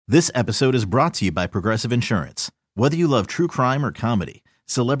This episode is brought to you by Progressive Insurance. Whether you love true crime or comedy,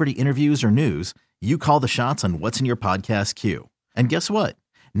 celebrity interviews or news, you call the shots on what's in your podcast queue. And guess what?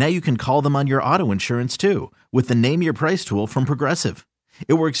 Now you can call them on your auto insurance too with the Name Your Price tool from Progressive.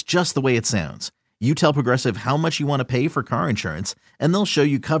 It works just the way it sounds. You tell Progressive how much you want to pay for car insurance, and they'll show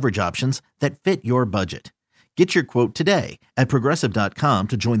you coverage options that fit your budget. Get your quote today at Progressive.com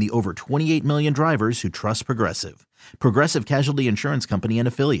to join the over 28 million drivers who trust Progressive. Progressive Casualty Insurance Company and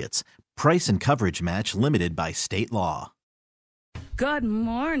Affiliates. Price and coverage match limited by state law. Good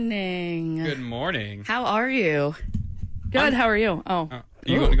morning. Good morning. How are you? Good. How are you? Oh.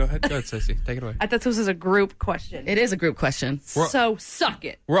 You want to go ahead? Go ahead, Stacey. Take it away. I thought this was a group question. It is a group question. So suck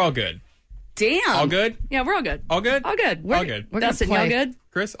it. We're all good. Damn. All good? Yeah, we're all good. All good? All good. All good. We're gonna Dustin, play. y'all good?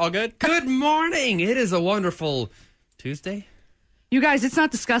 Chris, all good? Good morning. It is a wonderful Tuesday. You guys, it's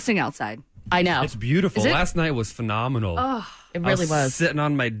not disgusting outside. I know. It's beautiful. Is it? Last night was phenomenal. It really was. Sitting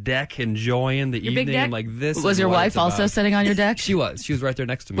on my deck, enjoying the Your big evening. deck? I'm like, this Was is your what wife it's also about. sitting on your deck? She was. She was right there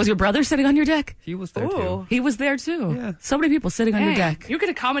next to me. Was your brother sitting on your deck? He was there too. He was there too. Yeah. So many people sitting on your Dang, deck. you could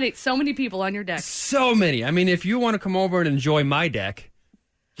accommodate so many people on your deck. So many. I mean, if you want to come over and enjoy my deck,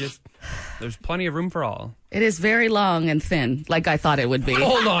 just there's plenty of room for all. It is very long and thin, like I thought it would be.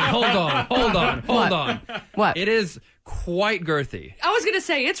 Hold on. What? It is quite girthy. I was gonna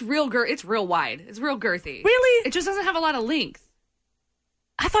say it's real it's real wide. It's real girthy. Really? It just doesn't have a lot of length.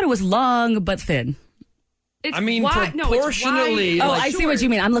 I thought it was long but thin. It's I mean, wide. No, it's proportionally, wide. Oh, like I see what you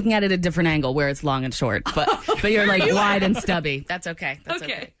mean. I'm looking at it at a different angle where it's long and short, but you're like wide and stubby. That's okay. That's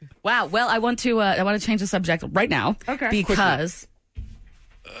Okay. Wow. Well, I want to change the subject right now. Okay. Because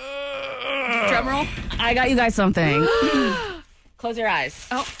Drum roll. I got you guys something. Close your eyes.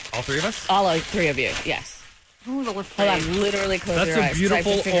 All three of us? All three of you. Yes. Oh, the Hold on. Literally close That's your a eyes. So I have to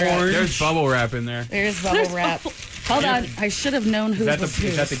beautiful figure out- orange. There's bubble wrap in there. There's bubble wrap. Hold on. I should have known whose was whose.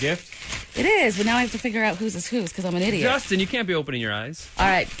 Is that the gift? It is, but now I have to figure out whose is whose because I'm an idiot. Justin, you can't be opening your eyes. All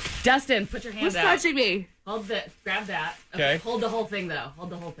right. Dustin, put your hand Who's out. touching me? Hold it. Grab that. Okay. Hold the whole thing, though. Hold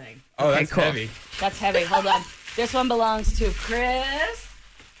the whole thing. Oh, Okay, that's cool. heavy. That's heavy. Hold on. This one belongs to Chris.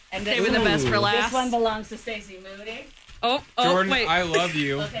 And this, Saving the best for last. this one belongs to Stacey Moody. Oh, Jordan, wait. I love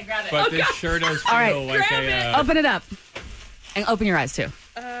you. Okay, grab it. But this sure does feel All right, like grab a... Open it up. And open your eyes, too.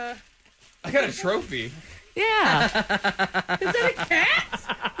 I got a trophy. Yeah. Is that a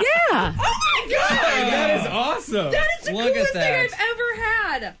cat? Yeah. Oh my god! That is awesome. That is the Look at coolest thing that. I've ever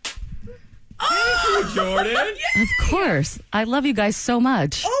had. Thank you, Jordan. Of course. I love you guys so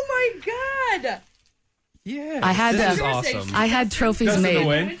much. Oh my god! Yeah. I had this to- is awesome. I had trophies Dustin made. the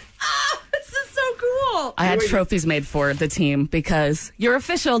win. Ah, this is so cool. I had trophies made for the team because you're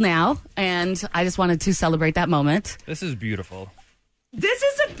official now, and I just wanted to celebrate that moment. This is beautiful. This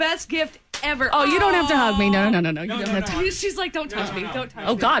is the best gift ever. Oh, you don't have to hug me. No. You don't have to. She's like, don't touch me. Don't touch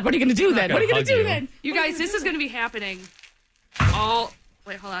Oh, me. God. What are you going to do then? What are you going hug to do you. then? You guys, this is going to be happening.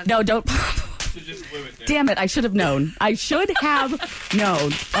 Wait, hold on. No, don't. Should just glue it there. Damn it. I should have known. I should have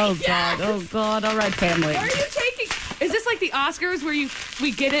known. Oh, God. Oh, God. All right, family. Where are you taking? Is this like the Oscars where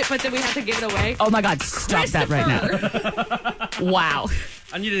we get it, but then we have to give it away? Oh, my God. Stop that right now. Wow.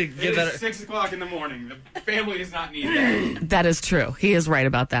 I need to It give is that. 6 o'clock in the morning. The family does not need that. That is true. He is right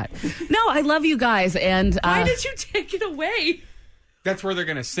about that. No, I love you guys. And Why did you take it away? That's where they're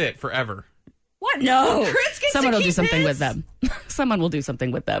going to sit forever. What? no. Chris gets Someone to will do keep something his? with them. Someone will do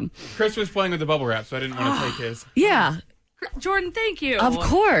something with them. Chris was playing with the bubble wrap, so I didn't want to take his. Yeah, Jordan, thank you. of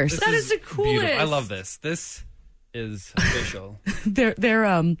course. That is the beautiful. coolest. I love this. This is official. They're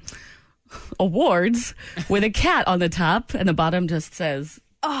awards with a cat on the top, and the bottom just says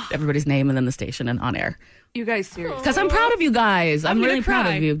everybody's name and then the station and on air. You guys serious? Because I'm proud of you guys. I'm gonna really proud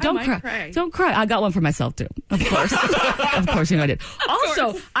cry. of you. I Don't might cry. cry. Don't cry. I got one for myself too. Of course. Of course, you know I did.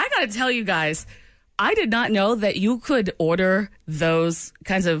 Also, I got to tell you guys, I did not know that you could order those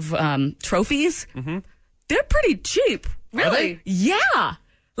kinds of trophies. Mm-hmm. They're pretty cheap. Really? Yeah.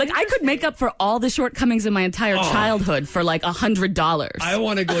 Like I could make up for all the shortcomings in my entire childhood for like $100. I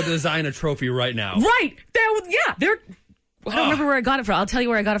want to go design a trophy right now. Right. They're I don't remember where I got it from. I'll tell you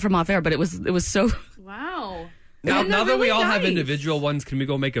where I got it from off air, but it was so Wow. Now, And now they're that we really all have nice. individual ones, can we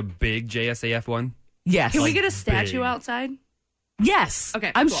go make a big JSAF one? yes. Can we get a statue big. outside? Yes.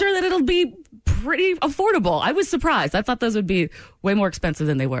 Okay, I'm cool. sure that it'll be pretty affordable. I was surprised. I thought those would be way more expensive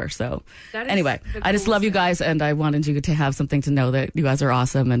than they were. So That is anyway, the I just coolest love you thing. guys, and I wanted you to have something to know that you guys are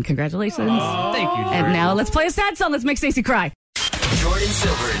awesome, and congratulations. Thank you, Jordan. And now let's play a sad song. Let's make Stacey cry. Jordan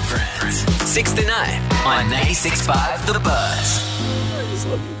Silver and Friends. 6 to 9 on 96.5 The Buzz.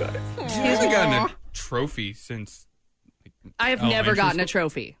 He hasn't gotten a trophy since. I have never Elementary gotten a school?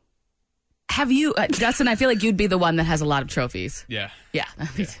 trophy. Have you, Dustin? I feel like you'd be the one that has a lot of trophies. Yeah. Yeah.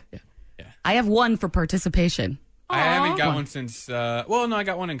 Yeah. Yeah. I have one for participation. I haven't got one since, well, no, I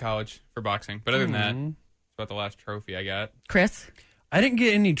got one in college for boxing. But other than that, it's about the last trophy I got. Chris? I didn't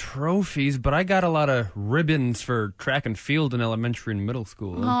get any trophies, but I got a lot of ribbons for track and field in elementary and middle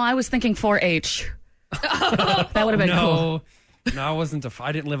school. Oh, I was thinking 4-H. That would have been cool. No, I wasn't.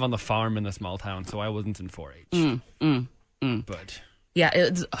 I didn't live on the farm in the small town, so I wasn't in 4-H. But Yeah,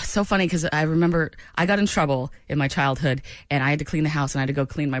 it's so funny because I remember I got in trouble in my childhood and I had to clean the house and I had to go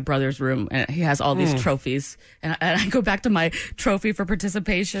clean my brother's room and he has all these trophies and I go back to my trophy for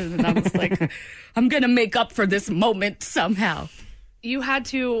participation and I was like, I'm going to make up for this moment somehow. You had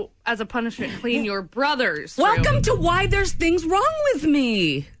to, as a punishment, clean your brother's room. Welcome to Why There's Things Wrong With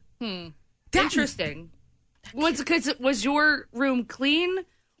Me. Interesting. Was your room clean,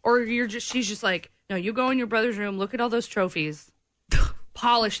 or she's just like, no, you go in your brother's room, look at all those trophies,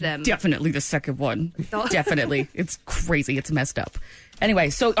 polish them. Definitely the second one. Definitely. It's crazy. It's messed up.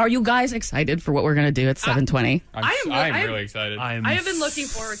 Anyway, so are you guys excited for what we're going to do at 7:20? I'm really excited. I have been looking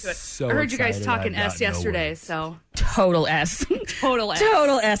forward to it. so I heard you guys excited, talking I've got S no yesterday, words. so Total S. total S.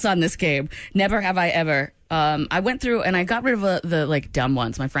 Total S on this game. Never have I ever. I went through and I got rid of the like dumb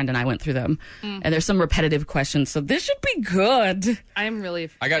ones. My friend and I went through them, and there's some repetitive questions. So this should be good. I'm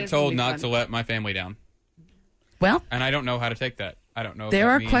really. I got it's gonna told be not fun. to let my family down. Well, And I don't know how to take that. I don't know. if there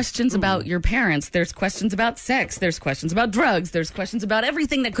that are means- questions about your parents. There's questions about sex. There's questions about drugs. There's questions about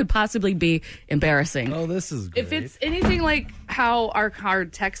everything that could possibly be embarrassing. oh, this is great. If it's anything like how our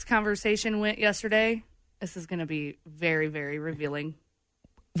text conversation went yesterday, this is going to be very, very revealing.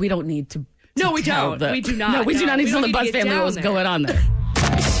 We don't need to. No, we tell don't. the- We do not. No, we do No, not need we to tell don't the need Buzz to get family what down was there. going on there.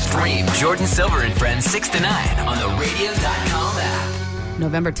 Stream Jordan Silver and Friends 6 to 9 on the radio.com app.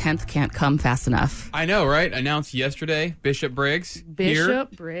 November 10th can't come fast enough. I know, right? Announced yesterday, Bishop Briggs. Here.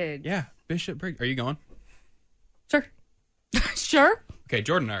 Bishop Briggs. Yeah, Bishop Briggs. Are you going? Sure. Sure. Okay,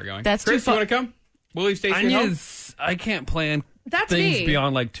 Jordan and I are going. That's Chris, too far. you want to come? Will you stay at home? Anya's, I can't plan That's things me.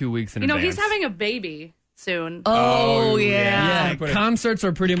 beyond like 2 weeks in You know, advance. he's having a baby soon. Oh, yeah. Yeah, Put it- concerts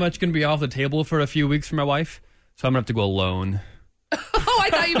are pretty much going to be off the table for a few weeks for my wife, so I'm going to have to go alone. Oh, I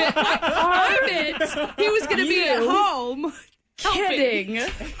thought you meant. I meant he was going to be at home. Kidding.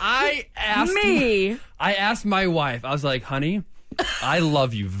 I asked Me. I asked my wife. I was like, "Honey, I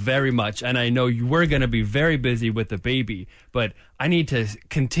love you very much, and I know you were going to be very busy with the baby, but I need to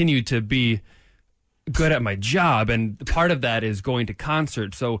continue to be good at my job, and part of that is going to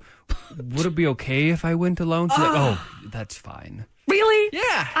concerts. So, would it be okay if I went alone?" She's like, "Oh, that's fine." Really?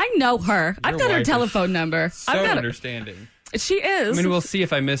 Yeah. I know her. I've got her wife is telephone number. So I've got her. understanding. She is. I mean, we'll see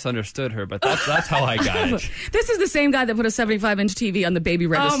if I misunderstood her, but that's how I got it. This is the same guy that put a 75-inch TV on the baby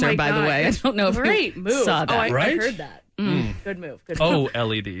register, my by the God. way. I don't know if Great you move. saw that. Oh, I Right? heard that. Good move. Good move. Oh,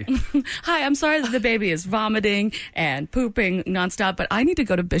 LED. Hi, I'm sorry that the baby is vomiting and pooping nonstop, but I need to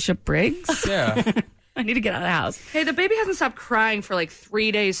go to Bishop Briggs. Yeah. I need to get out of the house. Hey, the baby hasn't stopped crying for like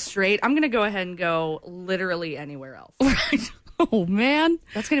 3 days straight. I'm going to go ahead and go literally anywhere else. Oh, man.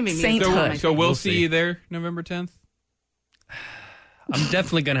 That's going to be me. Sainthood. So we'll We'll see see. you there November 10th. I'm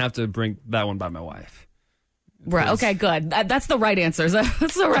definitely going to have to bring that one by my wife. Right. Okay, good. That's the right answer.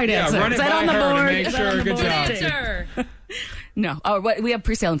 That's the right answer. run it Is that by on the her to board? make Is that on sure. the Good board? job. Answer. No. Oh, we have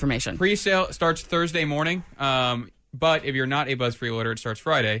pre-sale information. Pre-sale starts Thursday morning, but if you're not a Buzz freeloader, it starts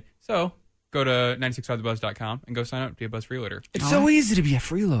Friday. So go to 965thebuzz.com and go sign up to be a Buzz freeloader. It's so easy to be a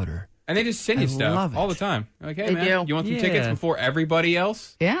freeloader. And they just send you I stuff love it. all the time. Like, hey, They man, do. you want some Yeah. tickets before everybody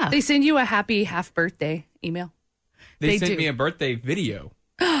else? Yeah. They send you a happy half birthday email. They They sent do. me a birthday video.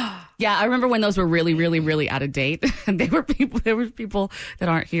 Yeah, I remember when those were really, really, really out of date, and there were people that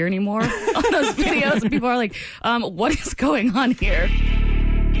aren't here anymore on those videos, and people are like, "What is going on here?"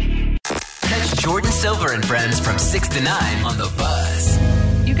 Catch Jordan Silver and Friends from 6 to 9 on the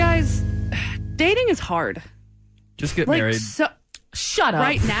Buzz. You guys, dating is hard. Just get Like, married. so, Shut up.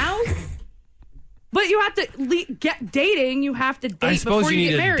 right now? But you have to get dating. You have to date I suppose before you you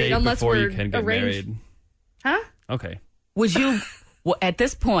need get a married, date unless before we're you can get arranged. married. Huh? Okay. Would you? Well, at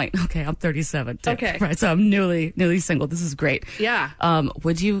this point, okay, I'm 37. Too, Okay. right. So I'm newly single. This is great. Yeah.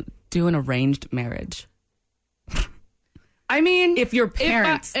 Would you do an arranged marriage I mean, if your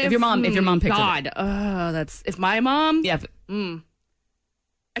parents, if your mom picked it? God, that's if my mom. Yeah.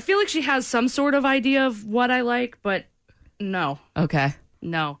 I feel like she has some sort of idea of what I like, but no, Okay.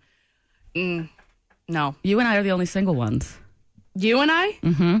 no, no. You and I are the only single ones. You and I.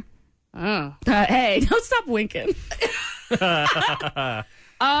 Mm-hmm. Oh. Hey, don't stop winking.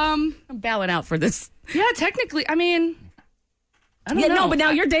 Um. I'm bowing out for this. Yeah. Technically, I mean, I don't Yeah, know. no, but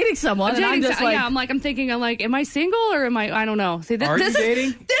now you're dating someone, and I'm just like, I'm thinking, am I single or am I don't know. See, Are you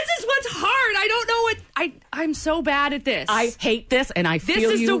dating? This is what's hard. I don't know what, I'm so bad at this. I hate this, and I feel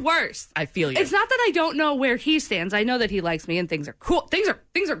This is you. the worst. I feel you. It's not that I don't know where he stands. I know that he likes me and things are cool. Things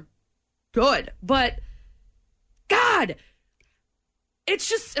are good, but God, it's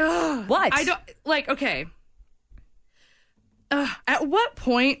just What? I don't like. Okay, at what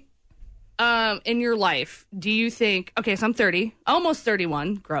point in your life do you think? Okay, so I'm 30, almost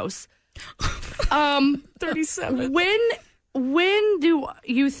 31. Gross. 37. When do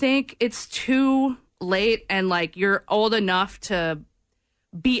you think it's too late and like you're old enough to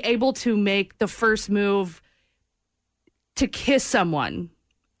be able to make the first move to kiss someone?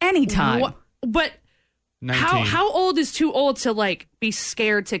 Anytime. But 19. how old is too old to like be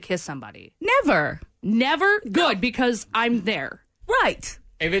scared to kiss somebody? Never. Never? Good, because I'm there. Right.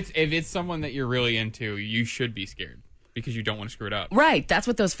 If it's someone that you're really into, you should be scared because you don't want to screw it up. Right. That's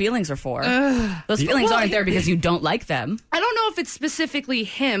what those feelings are for. Those feelings Well, aren't there because you don't like them. I don't know if it's specifically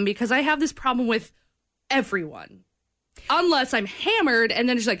him because I have this problem with everyone. Unless I'm hammered and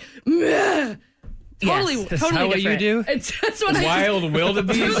then it's like, meh. Totally, Yes. Is totally that what you different. do? That's what I Wild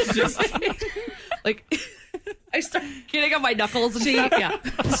wildebeest. Just like. I start getting on my knuckles and stuff.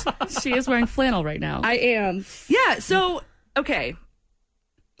 Yeah, She is wearing flannel right now. I am. Yeah. So okay.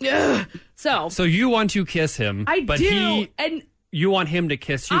 Ugh. So So you want to kiss him, I but do, and you want him to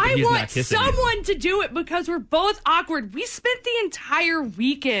kiss you, but I he's not want kissing you. someone to do it because we're both awkward. We spent the entire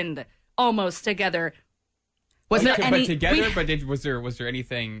weekend almost together. Was there but any? together? Was there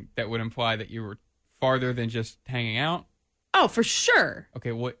anything that would imply that you were farther than just hanging out? Oh, for sure.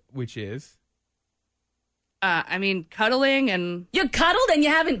 Okay, which is? I mean, cuddling and You cuddled and you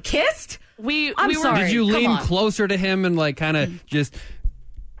haven't kissed? I'm I'm we were, sorry. Did you Come lean on. closer to him and like kind of just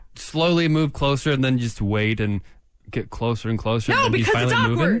slowly move closer and then just wait and get closer and closer? No, and then he's because it's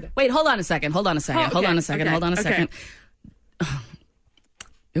finally moving? awkward. Wait, hold on a second. Hold on a second. Oh, Hold on okay, a second. okay, Hold on a okay. second.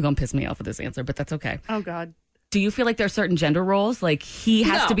 You're going to piss me off with this answer, but that's okay. Oh God, Do you feel like there are certain gender roles? Like he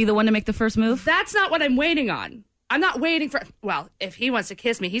has No. to be the one to make the first move? that's not what I'm waiting on. I'm not waiting for. Well, if he wants to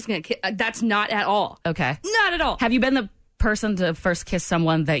kiss me, he's gonna kiss. That's not at all. Okay. Not at all. Have you been the person to first kiss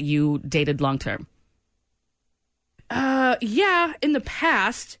someone that you dated long term? Yeah, in the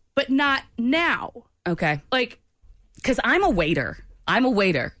past, but not now. Okay. Like, Because I'm a waiter. I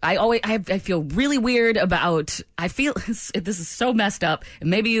feel really weird about. I feel this is so messed up. And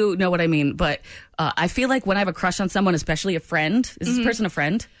maybe you know what I mean, but I feel like when I have a crush on someone, especially a friend. Is this person a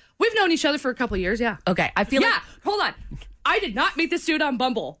friend? we've known each other for a couple years. Yeah. Okay. I feel Yeah. like. Hold on. I did not meet this dude on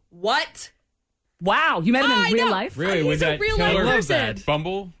Bumble. What? Wow, you met him I in real know. life. Really? He's Was a that real killer life person.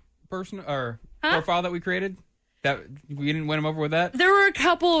 Bumble person or profile that we created? That we didn't win him over with that? There were a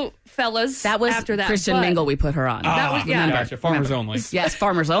couple fellas That was after that. Christian but Mingle. We put her on. That was yeah. Gotcha. Farmers only. Yes,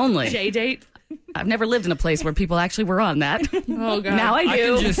 farmers only. J date. I've never lived in a place where people actually were on that. Oh God. Now I I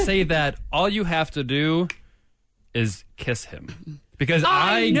do. can just say that all you have to do is kiss him. Because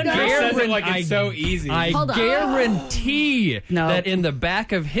I know. He says it like I- it's so easy. I Hold on. guarantee No. that in the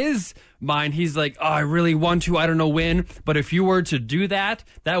back of his mind, he's like, oh, I really want to. I don't know when. But if you were to do that,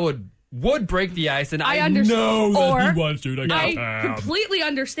 that would break the ice. And I, understand. know Or- that he wants to. Like, I completely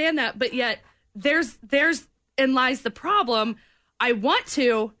understand that, but yet there's and lies the problem. I want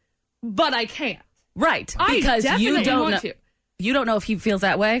to, but I can't. Right, I because definitely you don't want know. to. You don't know if he feels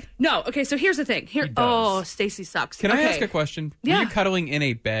that way. No, okay, so here's the thing. Oh, Stacy sucks. Can okay. I ask a question? Yeah. Were you cuddling in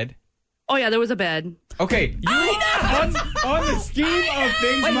a bed? Oh yeah, there was a bed. Okay. You on the scheme of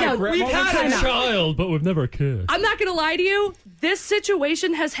things, Wait, my no, grandma we've would had say- a child, but we've never kissed. I'm not gonna lie to you. This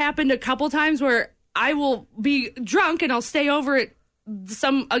situation has happened a couple times where I will be drunk and I'll stay over at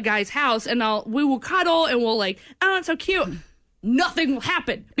a guy's house and we will cuddle and we'll like, oh, it's so cute. Nothing will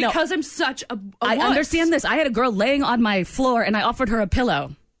happen because I'm such a I wuss. understand this. I had a girl laying on my floor, and I offered her a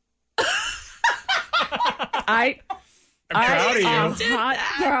pillow. I'm proud of you. A hot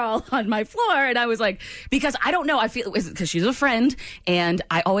girl on my floor, and I was like, because I don't know. I feel because she's a friend, and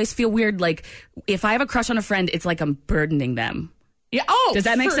I always feel weird. Like if I have a crush on a friend, it's like I'm burdening them. Yeah. Oh, Does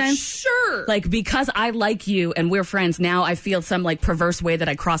that make for sense? Sure. Like because I like you and we're friends now, I feel some like perverse way that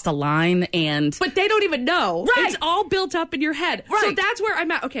I crossed a line, and But they don't even know. Right. It's all built up in your head. So Right. that's where I'm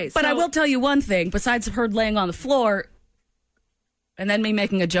at. Okay. But so, I will tell you one thing. Besides her laying on the floor, and then me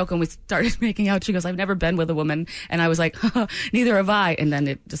making a joke, and we started making out. She goes, "I've never been with a woman," and I was like, "Neither have I." And then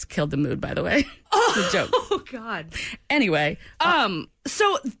it just killed the mood. By the way, it's a joke. Oh God. Anyway,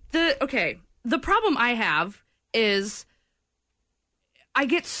 So the problem I have is I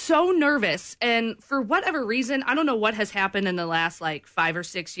get so nervous, and for whatever reason, I don't know what has happened in the last like 5 or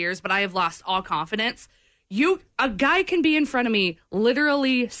 6 years, but I have lost all confidence. A guy can be in front of me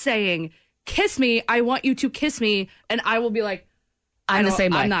literally saying, kiss me, I want you to kiss me, and I will be like, I'm the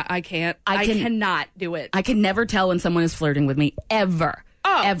same way. I can't. I cannot do it. I can never tell when someone is flirting with me ever.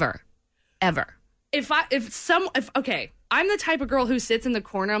 Oh. Ever. Okay, I'm the type of girl who sits in the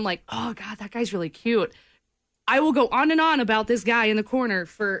corner. I'm like, oh God, that guy's really cute. I will go on and on about this guy in the corner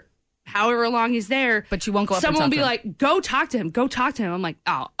for however long he's there. But you won't go up Someone will and be talk to like, go talk to him. Go talk to him. I'm like,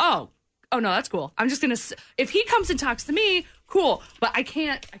 oh no, that's cool. I'm just going to, if he comes and talks to me, cool. But I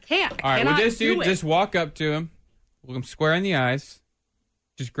can't. All right, with this dude, just walk up to him, look him square in the eyes,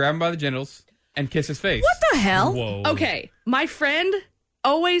 just grab him by the genitals, and kiss his face. What the hell? Whoa. Okay, my friend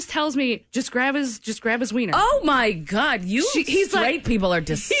always tells me, just grab his wiener. Oh my God, He's straight like- people are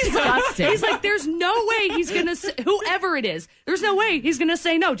disgusting. He's like, there's no way he's going to, whoever it is, there's no way he's going to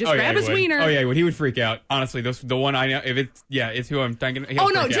say no. Just grab his he would. wiener. Oh yeah, he would. He would freak out. Honestly, the one I know. If it's who I'm thinking. Oh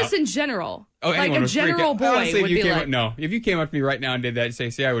no, just in general. Like anyone a would freak general out. boy Honestly, would if you be came like, up, no. If you came up to me right now and did that,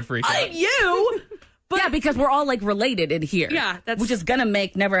 say, I would freak out. you. yeah, because we're all like related in here. Yeah, that's- which is gonna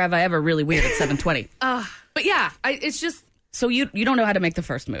make Never Have I Ever really weird at 7:20. But yeah, it's just, So you don't know how to make the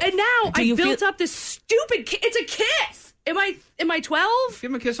first move. and now Do I you built feel- up this stupid, it's a kiss. Am I 12?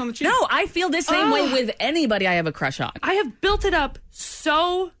 Give him a kiss on the cheek. No, I feel the same way with anybody I have a crush on. I have built it up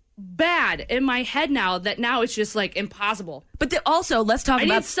so bad in my head now that now it's just like impossible. But also, let's talk I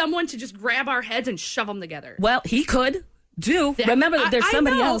about. need someone to just grab our heads and shove them together. Well, he could do. Remember that there's I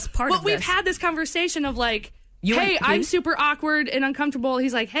somebody know, else part but of this. we've had this conversation of like, You hey, and- I'm super awkward and uncomfortable.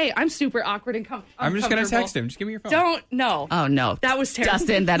 He's like, hey, I'm super awkward and I'm just gonna uncomfortable. text him. Just give me your phone. Don't, no. Oh no, That was terrible.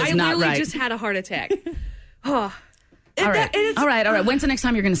 Dustin, that is I not literally right. just had a heart attack. Oh. all right, all right. When's the next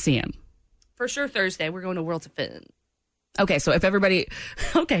time you're going to see him? For sure Thursday, we're going to Worlds of Fun. Okay, so if everybody,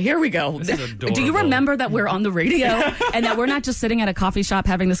 okay, here we go. This is Do you adorable. remember that we're on the radio and that we're not just sitting at a coffee shop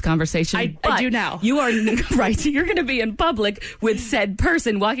having this conversation? I but do now. You are right. You're going to be in public with said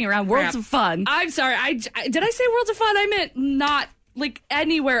person walking around Worlds of Fun. I'm sorry. Did I say Worlds of Fun? I meant not like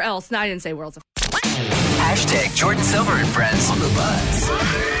anywhere else. No, I didn't say Worlds of Fun. Hashtag Jordan Silver and Friends on the buzz.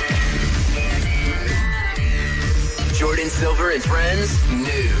 Jordan Silver and Friends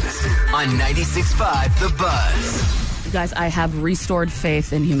News on 96.5 The Buzz. You guys, I have restored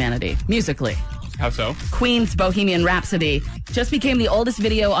faith in humanity musically. How so? Queen's Bohemian Rhapsody just became the oldest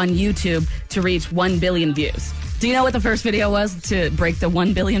video on YouTube to reach 1 billion views. Do you know what the first video was to break the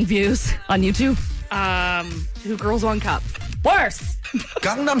 1 billion views on YouTube? 2 Girls, 1 Cup. Worse.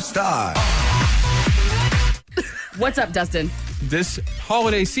 Gangnam Style. What's up, Dustin? This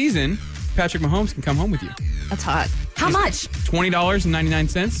holiday season, Patrick Mahomes can come home with you. That's hot. How much?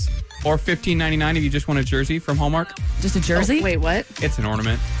 $20.99 or $15.99 if you just want a jersey from Hallmark. Just a jersey? Wait, what? It's an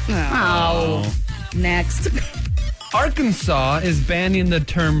ornament. Oh. Next. Arkansas is banning the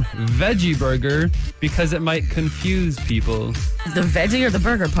term veggie burger because it might confuse people. The veggie or the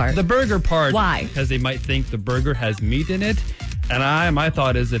burger part? The burger part. Why? Because they might think the burger has meat in it. And my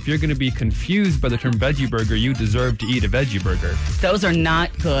thought is if you're going to be confused by the term veggie burger, you deserve to eat a veggie burger. Those are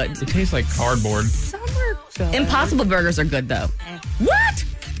not good. It tastes like cardboard. Some are good. Impossible burgers are good, though. What?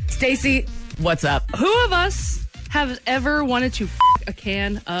 Stacy, what's up? Who of us have ever wanted to a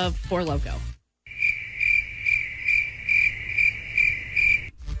can of Four Loko?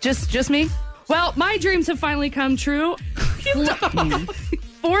 Just me? Well, my dreams have finally come true.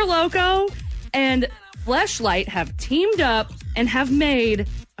 Four Loko and Fleshlight have teamed up and have made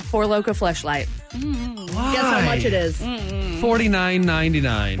a Four Loko Fleshlight. Why? Guess how much it is?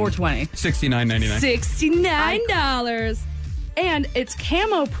 $49.99. 420. $69.99. $69. And it's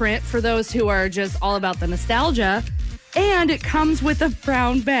camo print for those who are just all about the nostalgia. And it comes with a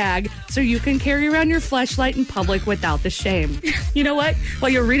brown bag so you can carry around your fleshlight in public without the shame. You know what? While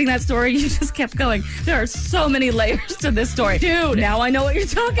you're reading that story, you just kept going. There are so many layers to this story. Dude. Now I know what you're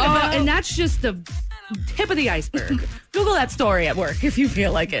talking about. And that's just the tip of the iceberg. Google that story at work if you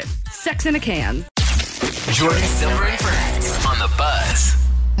feel like it. Sex in a can. Jordan Silver and Friends on the buzz.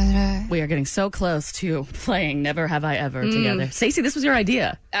 We are getting so close to playing Never Have I Ever together. Stacey, this was your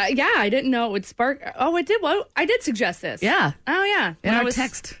idea. Yeah, I didn't know it would spark. Oh, it did. Well, I did suggest this. Yeah. Oh, yeah. In When our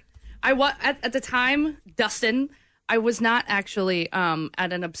text. I was at the time, Dustin. I was not actually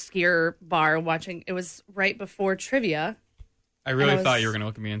at an obscure bar watching. It was right before trivia. I really And I thought was- you were going to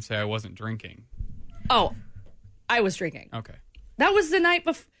look at me and say I wasn't drinking. Oh, I was drinking. Okay. That was the night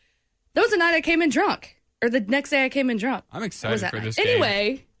before. That was the night I came in drunk, or the next day I came in drunk. I'm What was excited that for night? this game.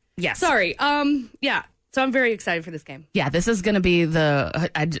 Anyway, Yes. sorry. Yeah. So I'm very excited for this game. Yeah, this is going to be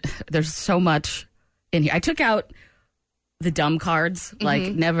there's so much in here. I took out the dumb cards, like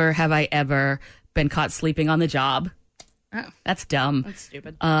Never Have I Ever Been Caught Sleeping on the Job. Oh. That's dumb. That's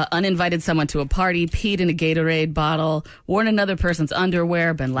stupid. Uninvited someone to a party, peed in a Gatorade bottle, worn another person's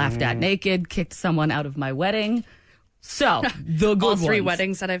underwear, been laughed at naked, kicked someone out of my wedding. So, the good All three ones.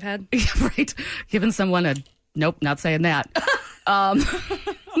 weddings that I've had. Right. Giving someone a, nope, not saying that.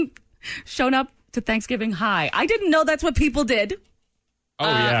 Shown up to Thanksgiving high. I didn't know that's what people did. Oh,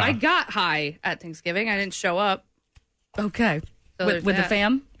 yeah. I got high at Thanksgiving. I didn't show up. Okay. So with there's the that.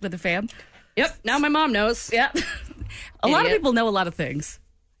 fam? With the fam? Yep. Now my mom knows. Yeah. A lot of Idiot. people know a lot of things.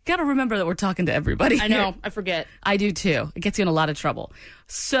 Got to remember that we're talking to everybody. I here. know. I forget. I do too. It gets you in a lot of trouble.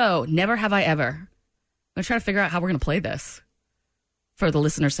 So, never have I ever. I'm going to try to figure out how we're going to play this for the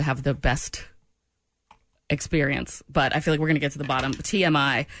listeners to have the best experience. But I feel like we're going to get to the bottom.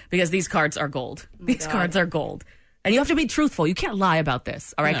 TMI, because these cards are gold. These cards are gold. And you have to be truthful. You can't lie about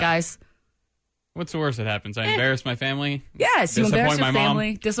this. All right, No. guys? What's the worst that happens? I embarrass my family? Yes, you embarrass Disappoint your my mom?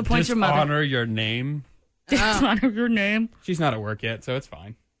 family, disappoint your mother. Dishonor your name. Dishonor your name. She's not at work yet, so it's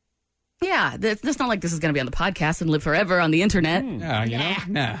fine. Yeah, it's not like this is going to be on the podcast and live forever on the internet. Yeah, you know?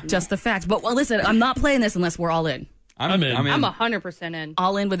 Nah. Just the fact. But well, listen, I'm not playing this unless we're all in. I'm in. I'm 100% in.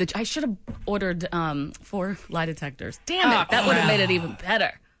 All in with it. I should have ordered 4 lie detectors. Damn it. That would have made it even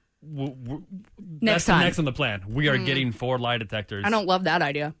better. That's time. next on the plan. We are getting 4 lie detectors. I don't love that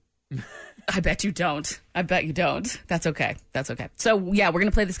idea. I bet you don't. I bet you don't. That's okay. That's okay. So, yeah, we're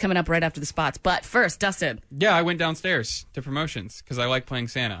going to play this coming up right after the spots. But first, Dustin. Yeah, I went downstairs to promotions because I like playing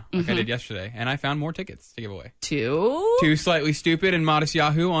Santa, like I did yesterday, and I found more tickets to give away. To Slightly Stupid and Modest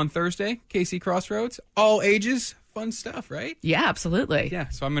Yahoo on Thursday, KC Crossroads, all ages, fun stuff, right? Yeah, absolutely. Yeah,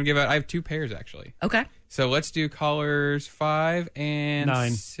 so I'm going to give out, I have 2 pairs actually. Okay. So let's do callers 5 and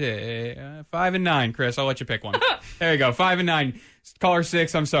 9. 5 and 9, Chris. I'll let you pick one. There you go, 5 and 9. Caller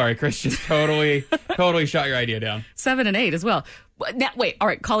 6, I'm sorry, Chris, just totally shot your idea down. 7 and 8 as well. Now, wait, all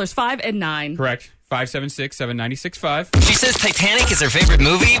right, callers 5 and 9. Correct. 576-7965. She says Titanic is her favorite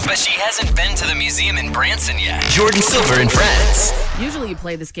movie, but she hasn't been to the museum in Branson yet. Jordan Silver and friends. Usually you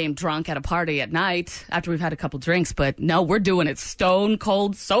play this game drunk at a party at night after we've had a couple drinks, but no, we're doing it stone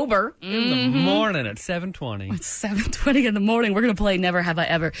cold sober. In the morning at 7:20. It's 7:20 in the morning. We're going to play Never Have I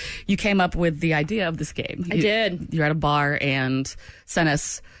Ever. You came up with the idea of this game. I did. You're at a bar and sent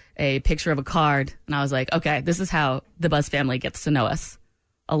us a picture of a card, and I was like, okay, this is how the Buzz family gets to know us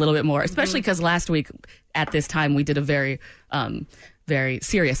a little bit more, especially because last week at this time we did a very, very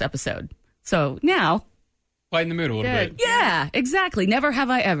serious episode. So now, Lighten the mood a little Good. bit. yeah, exactly. Never have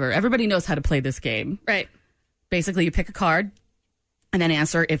I ever. Everybody knows how to play this game. Right. Basically, you pick a card and then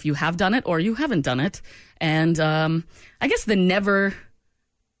answer if you have done it or you haven't done it. And I guess the nevers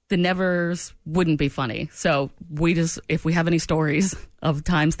wouldn't be funny. So we just, if we have any stories of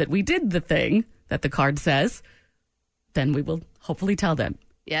times that we did the thing that the card says, then we will hopefully tell them.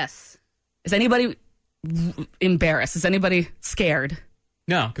 Yes. Is anybody embarrassed? Is anybody scared?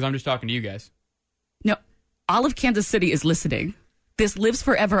 No, because I'm just talking to you guys. No, all of Kansas City is listening. This lives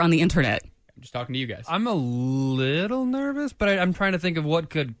forever on the internet. I'm just talking to you guys. I'm a little nervous, but I'm trying to think of what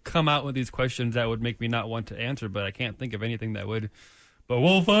could come out with these questions that would make me not want to answer, but I can't think of anything that would. But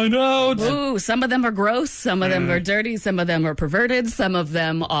we'll find out. Ooh, some of them are gross. Some of them are dirty. Some of them are perverted. Some of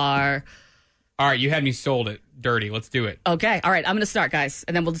them are... All right, you had me sold it. Dirty. Let's do it. Okay, all right, I'm going to start, guys,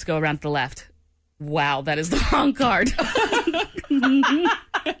 and then we'll just go around to the left. Wow, that is the wrong card.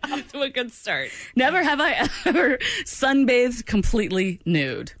 To a good start. Never have I ever sunbathed completely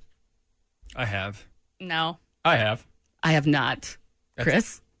nude. I have. No. I have. I have not.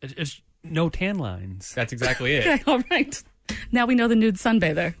 Chris? It's no tan lines. That's exactly it. Okay, all right. Now we know the nude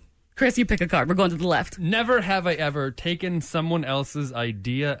sunbather. Chris, you pick a card. We're going to the left. Never have I ever taken someone else's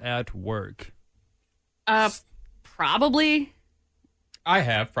idea at work. Probably. I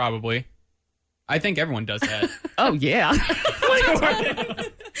have, probably. I think everyone does that. Oh, yeah.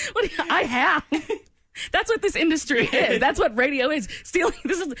 I have. That's what this industry is. That's what radio is. Stealing.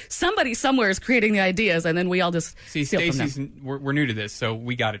 This is somebody somewhere is creating the ideas, and then we all just See, steal from them. Stacey's, we're new to this, so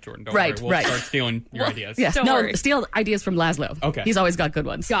we got it, Jordan. Don't Right, worry. We'll right. start stealing your ideas. Yes, Don't no, worry. steal ideas from Laszlo. Okay. He's always got good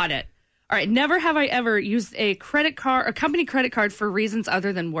ones. Got it. All right. Never have I ever used a credit card, a company credit card for reasons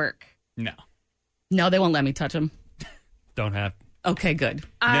other than work. No. No, they won't let me touch them. Don't have. Okay, good.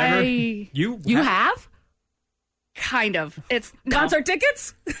 Never. I You have? kind of. It's no. Concert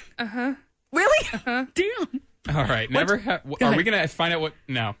tickets? Really? Damn. All right. Never. Are ahead. we gonna find out what?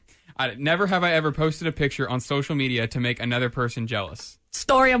 No. Never have I ever posted a picture on social media to make another person jealous.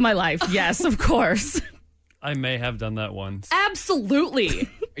 Story of my life. Yes, of course. I may have done that once. Absolutely.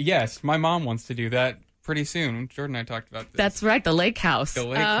 Yes, my mom wants to do that pretty soon. Jordan and I talked about this. That's right, the lake house. the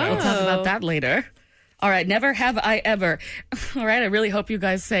lake We'll house. talk about that later. All right, never have I ever. All right, I really hope you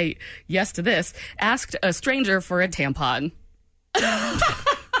guys say yes to this. Asked a stranger for a tampon.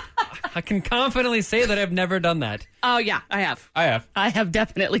 I can confidently say that I've never done that. Oh, yeah, I have. I have. I have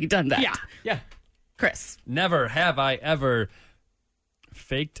definitely done that. Yeah. Yeah. Chris. Never have I ever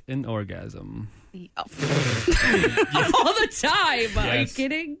faked an orgasm. All the time. Are you Yes.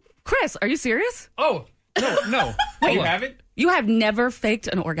 kidding? Chris, are you serious? Oh, no. Wait, you Hold on. have it? You have never faked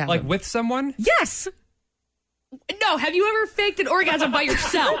an orgasm. Like with someone? yes. No, have you ever faked an orgasm by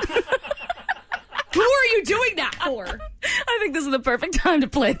yourself? Who are you doing that for? I think this is the perfect time to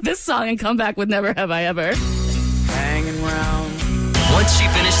play this song and come back with Never Have I Ever. Hanging round. Once she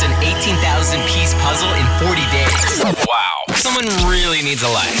finished an 18,000-piece puzzle in 40 days. Wow. Someone really needs a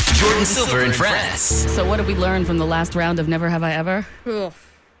life. Jordan Silver and Friends. So what did we learn from the last round of Never Have I Ever? Ugh.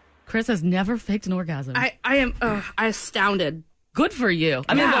 Chris has never faked an orgasm. I am astounded. Good for you.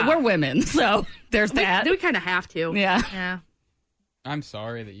 I mean, Yeah. but we're women, so there's that. We kind of have to. Yeah. Yeah. I'm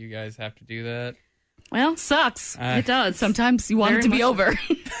sorry that you guys have to do that. Well, sucks. It does. Sometimes you want it Very to be much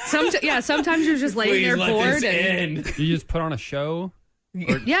over. Sometimes you're just laying there bored. And, You just put on a show?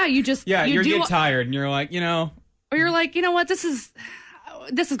 yeah, you just Yeah, you you do, get tired and you're like, or you're like, you know what, this has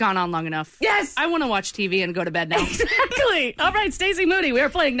gone on long enough. Yes. I want to watch TV and go to bed now. Exactly. All right, Stacey Moody, we are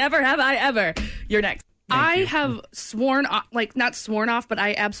playing Never Have I Ever. You're next. I have sworn, not sworn off, but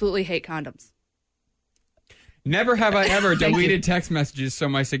I absolutely hate condoms. never have I ever Thank you. deleted text messages so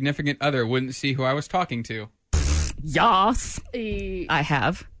my significant other wouldn't see who I was talking to. Yas. I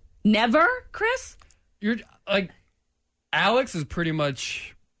have. Never, Chris? You're like, Alex is pretty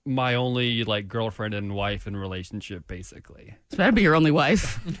much my only like girlfriend and wife in relationship, basically. This better be your only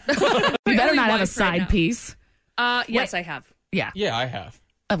wife. You better only not have a wife right side now. piece. Yes, I have. Yeah, Yeah, I have.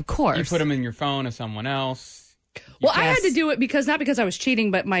 of course. You put them in your phone of someone else. Well, I had Yes. to do it not because I was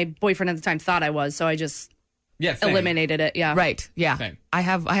cheating, but my boyfriend at the time thought I was, so I just Yeah, same. eliminated it. Yeah. Right. Yeah. Same. I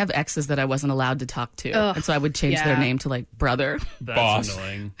have exes that I wasn't allowed to talk to. Ugh, and so I would change their yeah. name to like brother. That's Boss.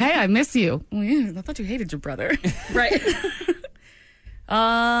 annoying. Hey, I miss you. Well, yeah, I thought you hated your brother. Right.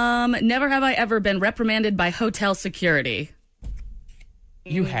 Never have I ever been reprimanded by hotel security.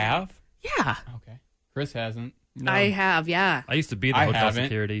 You have? Yeah. Okay. Chris hasn't. No. I have, yeah. I used to be the I hotel haven't.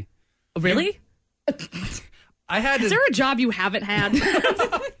 security. Really? I had Is to there a job you haven't had?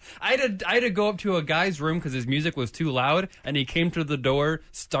 I had to go up to a guy's room because his music was too loud, and he came to the door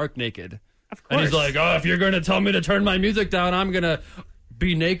stark naked. Of And he's course. like, "Oh, if you're going to tell me to turn my music down, I'm going to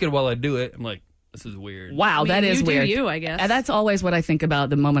be naked while I do it." I'm like, "This is weird." Wow, that is you do weird. you, I guess. And that's always what I think about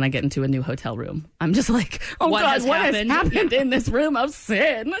the moment I get into a new hotel room. I'm just like, oh What God, has what happened? has happened in this room of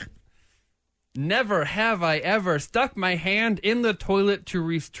sin? Never have I ever stuck my hand in the toilet to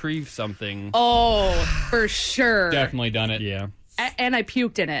retrieve something. Oh, for sure. Definitely done it. Yeah. And I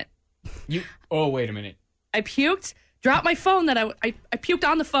puked in it. You. Oh, wait a minute. I puked, dropped my phone that I puked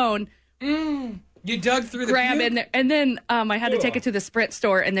on the phone, You dug through the grab puke? in there, and then I had to take it to the Sprint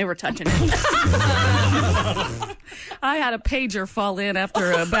store, and they were touching it. I had a pager fall in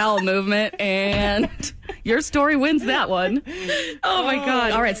after a bowel movement, and your story wins that one. Oh my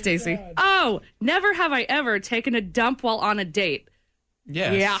God. All right, Stacey. Oh, never have I ever taken a dump while on a date.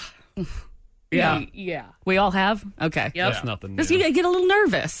 Yes. Yeah. Yeah. We all have? Okay. Yep. That's nothing new. Because you get a little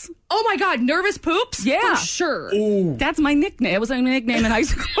nervous. Oh my God, nervous poops? Yeah. For sure. That's my nickname. It was my nickname in high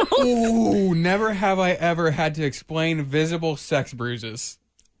school. Ooh, never have I ever had to explain visible sex bruises.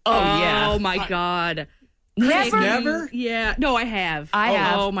 Oh my God. Never? Never? Yeah. No, I have. I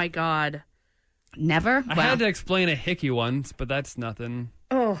have. Oh my God. Never? I had to explain a hickey once, but that's nothing.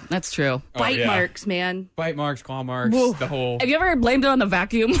 Oh, That's true. bite yeah. marks, man. Bite marks, claw marks, Whoa. the whole. Have you ever blamed it on the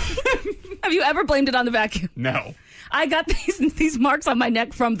vacuum? Have you ever blamed it on the vacuum? No. I got these marks on my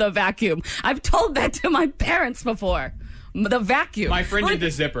neck from the vacuum. I've told that to my parents before. The vacuum. My friend did the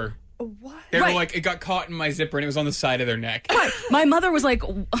zipper. What? They Right. were like, it got caught in my zipper and it was on the side of their neck. My mother was like,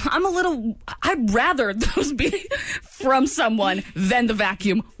 I'd rather those be from someone than the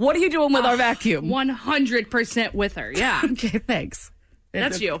vacuum. What are you doing with our vacuum? 100% with her. Yeah. Okay, thanks.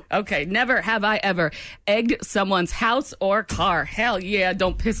 That's you. Okay, never have I ever egged someone's house or car. Hell yeah,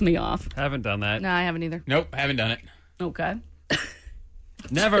 don't piss me off. Haven't done that. No, I haven't either. Nope, haven't done it. Okay.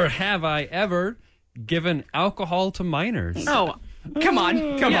 Never have I ever given alcohol to minors. Oh, come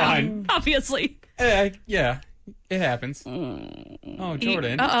on. Come on. Obviously. Yeah, it happens. Oh,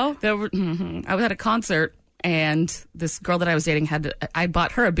 Jordan. Uh-oh. I was at a concert, and this girl that I was dating I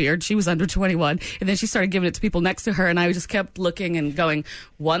bought her a beer. She was under 21, and then she started giving it to people next to her, and I just kept looking and going,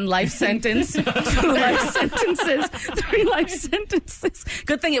 1 life sentence, 2 life sentences, 3 life sentences.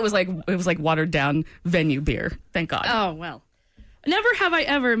 Good thing it was like watered down venue beer. Thank God. Oh, well. Never have I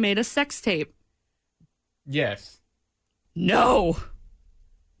ever made a sex tape. Yes. No.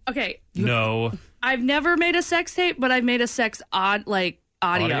 Okay, No. I've never made a sex tape, but I've made a sex audio.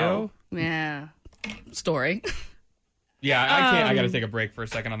 Audio? Yeah. Story. Yeah, I can't. I got to take a break for a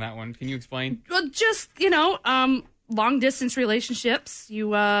second on that one. Can you explain? Well, just, long distance relationships. You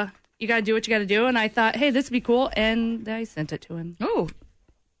got to do what you got to do. And I thought, hey, this would be cool. And I sent it to him. Oh.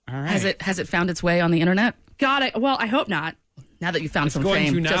 All right. Has it found its way on the internet? Got it. Well, I hope not. Now that you found some Going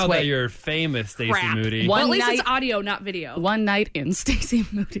fame, to now just that wait. you're famous, Stacey Crap. Moody. One Well, at least night- it's audio, not video. One night in Stacey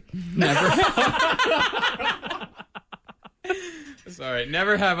Moody. Never. Sorry.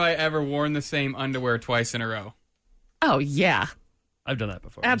 Never have I ever worn the same underwear twice in a row. Oh, yeah. I've done that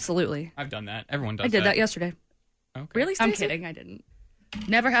before. Absolutely. I've done that. Everyone does I did that yesterday. Okay. Really, I'm Stacey? kidding. I didn't.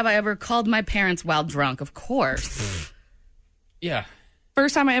 Never have I ever called my parents while drunk. Of course. Yeah.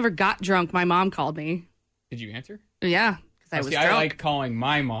 First time I ever got drunk, my mom called me. Did you answer? Yeah, because I was See, drunk. I like calling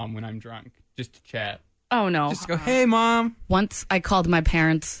my mom when I'm drunk, just to chat. Oh, no. Just to go, hey, Mom. Once I called my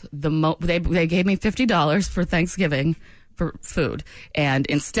parents. They gave me $50 for Thanksgiving for food, and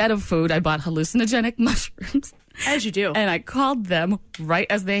instead of food, I bought hallucinogenic mushrooms. As you do. And I called them right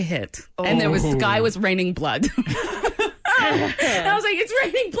as they hit, and the sky was raining blood. And I was like, "It's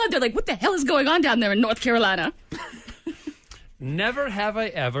raining blood." They're like, "What the hell is going on down there in North Carolina?" Never have I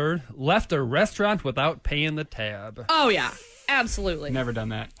ever left a restaurant without paying the tab. Oh, yeah. Absolutely. Never done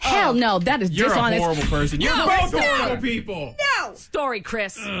that. Hell no, that is You're dishonest. a horrible person. You're both horrible people. Story,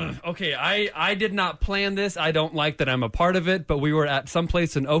 Chris. Okay, I did not plan this. I don't like that I'm a part of it, but we were at some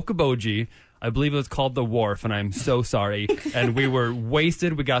place in Okoboji. I believe it was called The Wharf, and I'm so sorry. And we were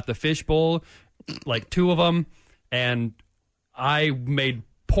wasted. We got the fishbowl, like 2 of them, and I made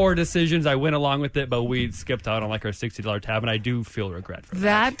poor decisions. I went along with it, but we skipped out on like our $60 tab, and I do feel regret for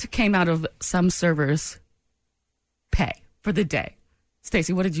that. That came out of some servers' pay for the day.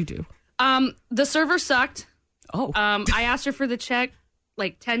 Stacey, what did you do? The server sucked. Oh, I asked her for the check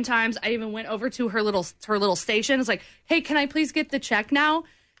like 10 times. I even went over to her little station. It's like, hey, can I please get the check now?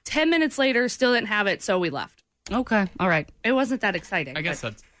 10 minutes later, still didn't have it, so we left. okay, all right. It wasn't that exciting. I guess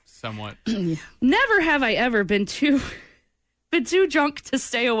but that's somewhat. never have I ever been too drunk to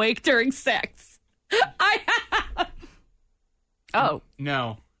stay awake during sex. Oh,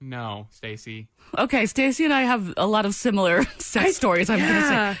 No, Stacy. okay. Stacey and I have a lot of similar sex stories. I'm going to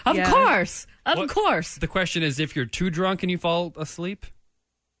yeah, say, of yeah. course, of What? course. The question is, if you're too drunk and you fall asleep?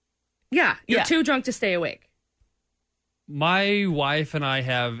 Yeah, you're Yeah. too drunk to stay awake. My wife and I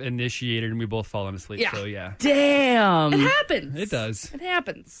have initiated, and we both fallen asleep. Yeah. So yeah, Damn. It happens. it does. It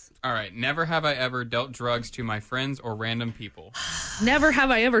happens. All right. Never have I ever dealt drugs to my friends or random people. Never have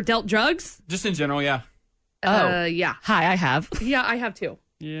I ever dealt drugs. Just in general, yeah. Oh. Yeah. Hi, I have. Yeah, I have too.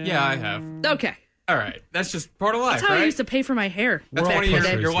 Yeah, I have. Okay. All right. That's just part of life, That's how I right? used to pay for my hair. That's We're one all of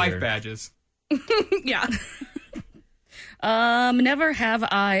pushers your life here. badges. Yeah. Never have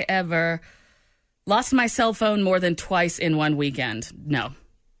I ever lost my cell phone more than twice in one weekend. No,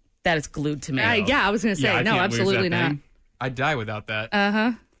 that is glued to me. Yeah, I was going to say, Yeah, I no, can't lose absolutely that not. thing. I'd die without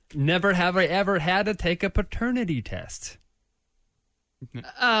that. Never have I ever had to take a paternity test.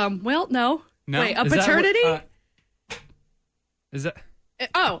 Well, no. No? Wait, a Is that what- paternity? Is that?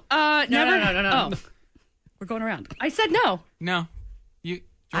 Never. No. Oh, We're going around. I said no. No. You.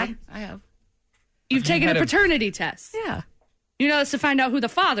 I have. You've taken had a a- paternity test. Yeah. You know, it's to find out who the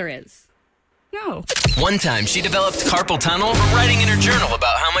father is. No. One time, she developed carpal tunnel from writing in her journal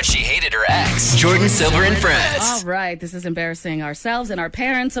about how much she hated her ex. Jordan Silver and All Friends. right. This is embarrassing ourselves and our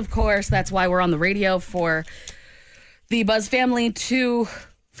parents, of course. That's why we're on the radio, for the Buzz family to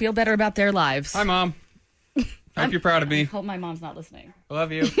feel better about their lives. Hi, Mom. Hope you're proud of me. Hope my mom's not listening. I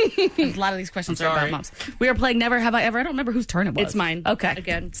love you. A lot of these questions I'm are about sorry. moms. We are playing Never Have I Ever. I don't remember whose turn it was. It's mine. Okay.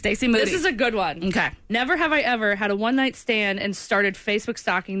 Again. Stacey Moody. This is a good one. Okay. Never have I ever had a one night stand and started Facebook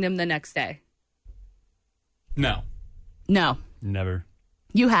stalking them the next day. No. No. Never.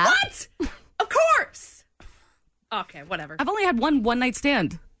 You have? What? Of course. Okay, whatever. I've only had one night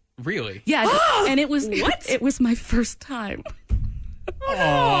stand. Really? Yeah, and it was What? It was my first time.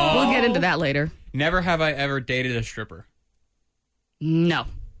 We'll get into that later. Never have I ever dated a stripper. No.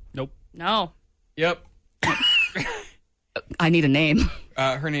 Nope. No. Yep. I need a name.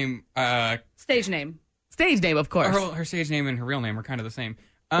 Her name, Stage name. Stage name, of course. her stage name and her real name are kind of the same.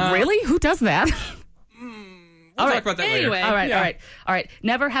 Really? Who does that? We'll talk about that Anyway. later. All right, Yeah. all right.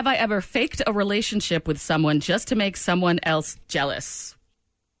 Never have I ever faked a relationship with someone just to make someone else jealous.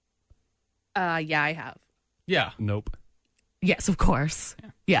 Yeah, I have. Yeah. Nope. Yes, of course.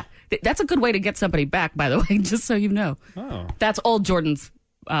 Yeah. That's a good way to get somebody back, by the way, just so you know. Oh. That's old Jordan's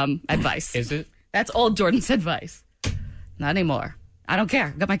advice. Is it? That's old Jordan's advice. Not anymore. I don't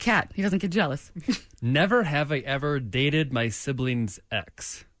care. Got my cat. He doesn't get jealous. Never have I ever dated my sibling's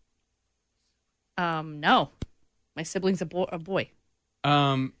ex. No. My sibling's a boy.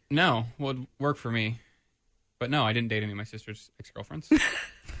 No, would work for me. But no, I didn't date any of my sister's ex-girlfriends.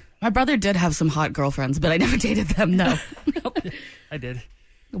 My brother did have some hot girlfriends, but I never dated them. No. I did.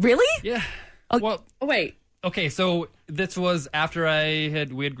 Really? Yeah. Oh. Well, Oh, wait. okay, so this was after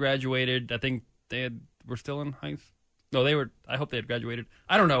we had graduated. I think were still in high school. No, they were. I hope they had graduated.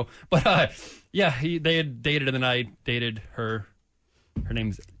 I don't know, but yeah, they had dated, and then I dated her. Her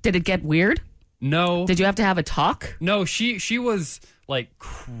name's Did it get weird? No. Did you have to have a talk? No, she was like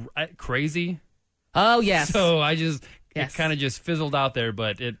crazy. Oh, yes. So I just Yes. it kind of just fizzled out there.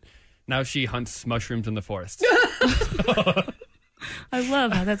 But now she hunts mushrooms in the forest. I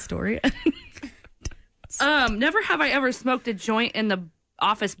love how that story Never have I ever smoked a joint in the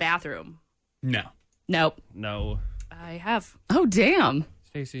office bathroom. No. Nope. No. I have. Oh, damn.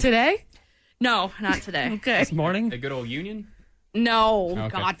 Stacey. Today? No, not today. Okay. This morning. A good old union? No. Okay.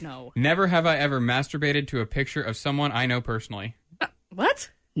 God, no. Never have I ever masturbated to a picture of someone I know personally. What?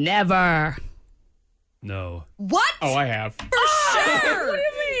 Never. No. What? Oh, I have. Sure. What do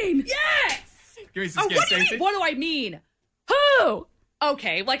you mean? Yes. Give me some Oh, what do you Stacey. mean? What do I mean? Who?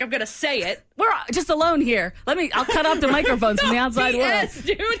 Okay, like I'm gonna say it. We're just alone here. I'll cut off the microphones from the outside BS, world.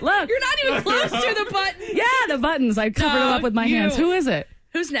 dude. Look. You're not even close to the button. Yeah, the buttons. I covered them up with my hands. Who is it?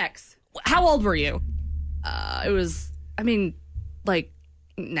 Who's next? How old were you? It was, like,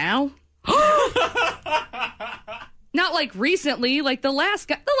 now? Not like recently, like the last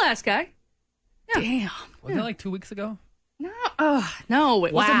guy. Damn. Wasn't that like 2 weeks ago? No,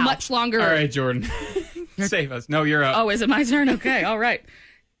 it wasn't Wow. much longer. All right, Jordan. Save us. No, you're up. Oh, is it my turn? Okay, all right.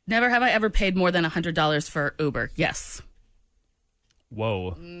 Never have I ever paid more than $100 for Uber. Yes.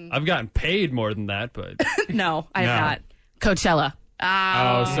 Whoa. I've gotten paid more than that, but No, I have No. not. Coachella.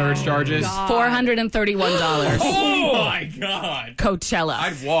 Oh, surge charges. $431. Oh, my God. Coachella.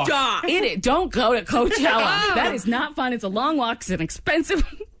 I'd walk. Stop. Don't go to Coachella. That is not fun. It's a long walk. It's an expensive.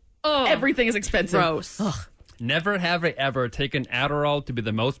 Oh, Everything is expensive. gross. never have I ever taken Adderall to be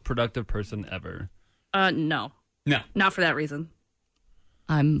the most productive person ever. No, No. not for that reason.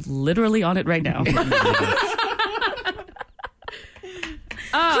 I'm literally on it right now.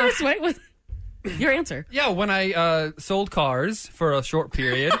 Chris, wait, what? Your answer. Yeah, when I sold cars for a short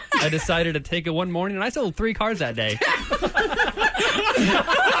period, I decided to take it one morning, and I sold 3 cars that day.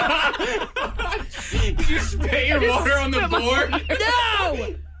 Did you spit your water on the board?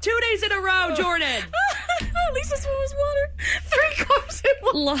 No! 2 days in a row, Jordan. At least this one was water. 3 cars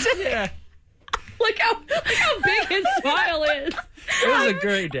in one. Yeah, Look how big his smile is. it was a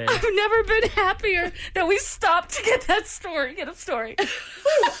great day. I've never been happier that we stopped to get that story. Get a story.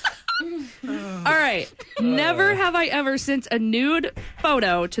 All right. Never have I ever sent a nude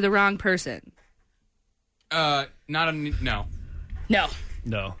photo to the wrong person. Not a no. No,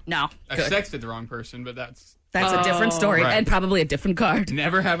 No. No. I Good. sexted the wrong person, but that's that's a different story Right. and probably a different card.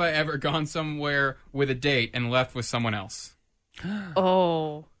 never have I ever gone somewhere with a date and left with someone else.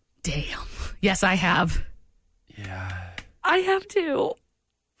 Oh. Damn. Yes, I have. Yeah. I have to.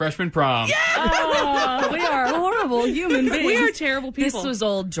 Freshman prom. Oh, we are horrible human beings. We are terrible people. This was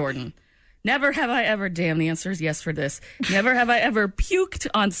old Jordan. Never have I ever, damn, the answer is yes for this. Never have I ever puked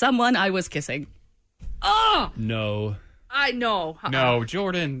on someone I was kissing. Oh, No. I know. No,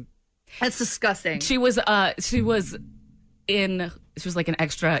 Jordan. That's disgusting. She was like an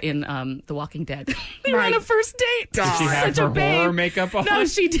extra in The Walking Dead. They were on a first date. Did she have Such a her babe. horror makeup on? No,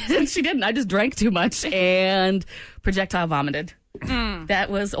 she didn't. She didn't. I just drank too much and projectile vomited. That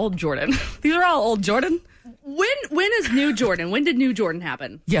was old Jordan. These are all old Jordan. When is New Jordan? When did New Jordan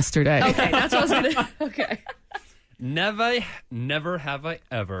happen? Yesterday. Okay, that's what I was gonna. Okay. Never have I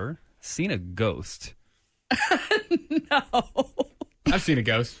ever seen a ghost. I've seen a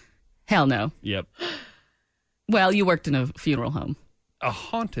ghost. Hell no. Yep. Well, you worked in a funeral home. A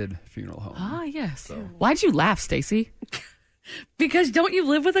haunted funeral home. Ah, yes. Why'd you laugh, Stacy? Because don't you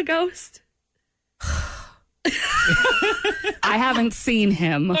live with a ghost? I haven't seen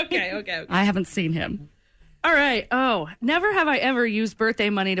him. Okay. I haven't seen him. All right. Oh, never have I ever used birthday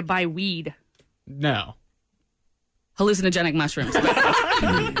money to buy weed. No. Hallucinogenic mushrooms.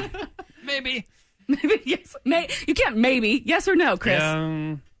 Maybe. Maybe yes. You can't maybe. Yes or no, Chris?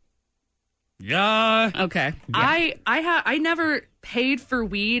 Yeah. Okay. I never paid for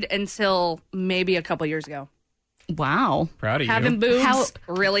weed until maybe a couple years ago. Wow. Proud of Having you. boobs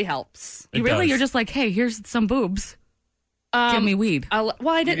really helps. You It really? does. You're just like, hey, here's some boobs. Give me weed. Well,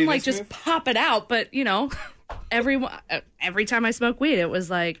 I didn't do like this just move? pop it out, but every time I smoke weed, it was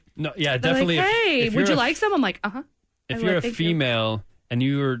like, No. Yeah. they're Definitely. like, hey, if would you're you a- like some? I'm like, uh-huh. If you're a female and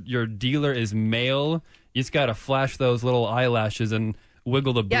your dealer is male, you just got to flash those little eyelashes and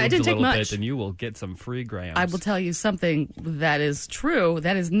wiggle the boobs it a didn't take little much. bit, and you will get some free grams. I will tell you something that is true.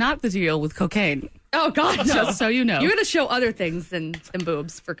 That is not the deal with cocaine. Oh, God, no. Just so you know. You're going to show other things than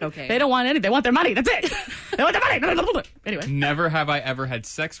boobs for cocaine. They don't want anything. They want their money. That's it. They want their money. Anyway. Never have I ever had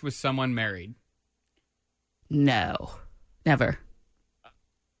sex with someone married. No. Never.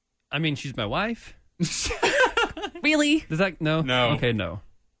 I mean, she's my wife. Really? Does that no? No. Okay, no.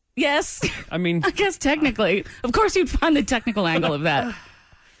 Yes. I mean, I guess technically. Of course you'd find the technical angle of that.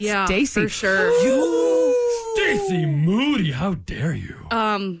 Yeah, Stacey. for sure. Stacey Moody, how dare you?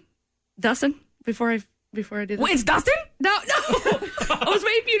 Dustin, before I do this. Wait, it's Dustin? No. I was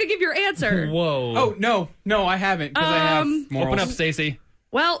waiting for you to give your answer. Whoa. Oh, no, I haven't because I have morals. Open up, Stacey.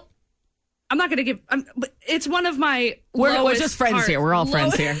 Well, I'm not going to give. But it's one of my. We're lowest just friends parts. here. We're all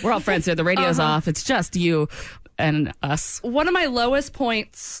friends here. We're all friends here. The radio's off. It's just you and us. One of my lowest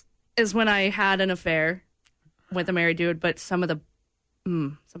points is when I had an affair with a married dude, but some of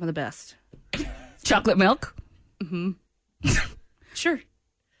the best. Chocolate milk? Sure.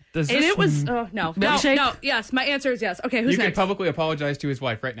 Does And this it was no. Milkshake? Yes, my answer is yes. Okay, who's You can next? publicly apologize to his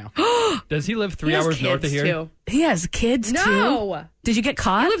wife right now. Does he live 3 He has hours north of kids, here? Too. He has kids too. No, Did you get he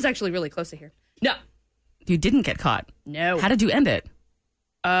caught? lives actually really close to here. No, You didn't get caught. no. How did you end it?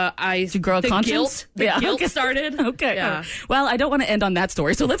 Did you grow a conscience? The Yeah, guilt okay. started. Okay. Yeah. Well, I don't want to end on that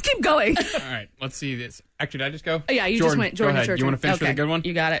story, so let's keep going. All right, let's see this. Actually, did I just go? Yeah, you Jordan, just went. Jordan, go it's ahead. your You want to turn. finish with a good one?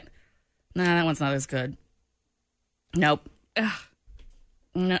 You got it. Nah, that one's not as good. Nope.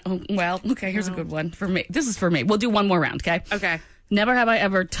 No. Well, okay, here's a good one for me. This is for me. We'll do one more round, okay? Okay. Never have I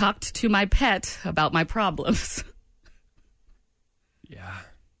ever talked to my pet about my problems.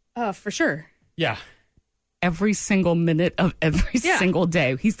 Yeah. For sure. Yeah. Every single minute of every Yeah. single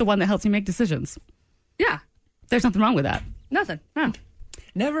day. He's the one that helps me make decisions. Yeah. There's nothing wrong with that. Nothing. No.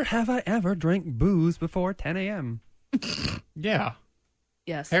 Never have I ever drank booze before 10 a.m. Yeah.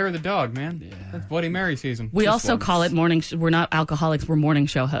 Yes. Hair of the dog, man. Yeah. That's Bloody Mary season. We Just also once. call it morning. We're not alcoholics. We're morning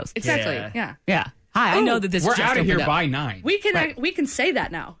show hosts. Exactly. Yeah. Yeah. Yeah. Hi. I know that this We're just out of opened here up. by 9. We can say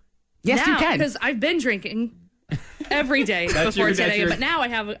that now. Yes, you can. Because I've been drinking every day before your- 10 that's a.m., your- but now I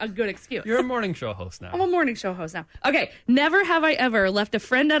have a good excuse. You're a morning show host now. I'm a morning show host now. Okay. Never have I ever left a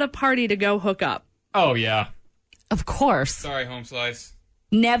friend at a party to go hook up. Oh, yeah. Of course. Sorry, Home Slice.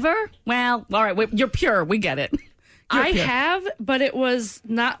 Never? Well, all right. You're pure. We get it. You're I pure. have, but it was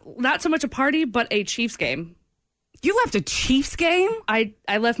not so much a party, but a Chiefs game. You left a Chiefs game? I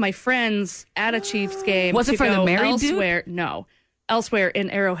left my friends at a Chiefs game. Was it to for the go married dude? elsewhere. No, elsewhere in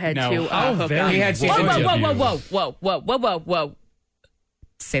Arrowhead No. to Oh, hook very up. He had Whoa, Whoa, season whoa, two. whoa, whoa, whoa, whoa, whoa, whoa, whoa.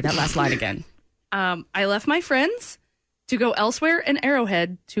 Say that last line again. I left my friends to go elsewhere in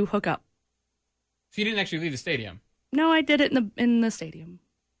Arrowhead to hook up. So you didn't actually leave the stadium. No, I did it in the stadium.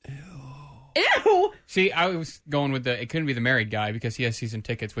 Ew. See, I was going with it couldn't be the married guy because he has season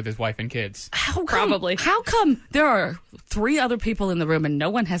tickets with his wife and kids. How come, Probably. How come there are 3 other people in the room and no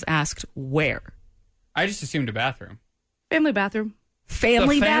one has asked where? I just assumed a bathroom. Family bathroom.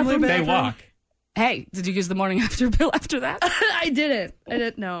 Family The family bathroom? They walk. Hey, did you use the morning after pill after that? I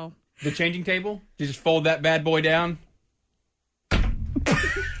didn't know. The changing table? You just fold that bad boy down?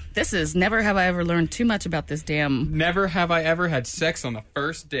 This is never have I ever learned too much about this damn. Never have I ever had sex on the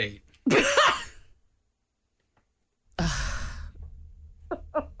first date.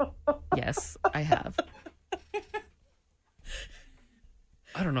 Yes, I have.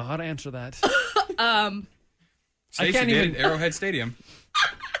 I don't know how to answer that. Stacey can't did even- at Arrowhead Stadium.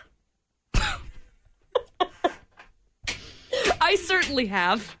 I certainly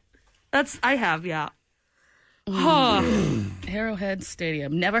have. I have, yeah. Oh, Arrowhead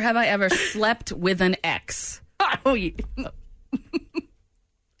Stadium. Never have I ever slept with an ex. oh, yeah.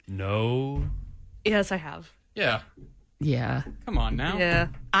 No. Yes, I have. Yeah. Yeah. Come on now. Yeah.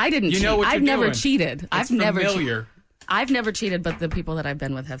 I didn't You cheat. know what I've you're never doing. cheated. It's I've never familiar. I've never cheated, but the people that I've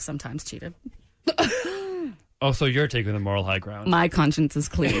been with have sometimes cheated. Oh, so you're taking the moral high ground. My conscience is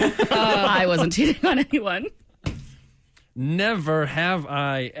clean. I wasn't cheating on anyone. Never have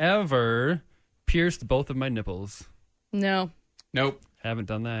I ever pierced both of my nipples. No. Nope. Haven't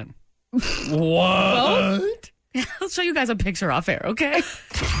done that. What? I'll show you guys a picture off air, okay?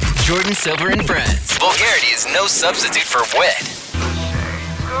 Jordan Silver and Friends. Vulgarity is no substitute for wit.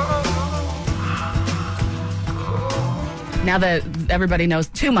 Now that everybody knows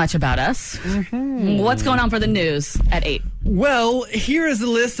too much about us, what's going on for the news at 8? Well, here is a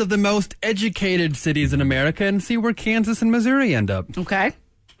list of the most educated cities in America and see where Kansas and Missouri end up. Okay.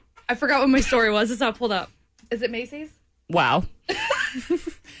 I forgot what my story was. It's not pulled up. Is it Macy's? Wow.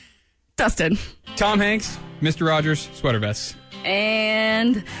 Dustin. Tom Hanks, Mr. Rogers, sweater vests.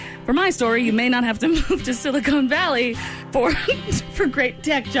 And for my story, you may not have to move to Silicon Valley for for great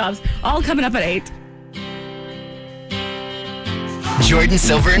tech jobs. All coming up at 8. Jordan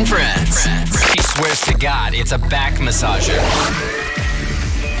Silver and Friends. He swears to God it's a back massager.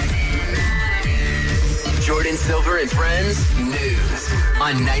 Jordan Silver and Friends News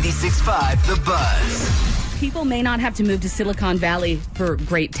on 96.5 The Buzz. People may not have to move to Silicon Valley for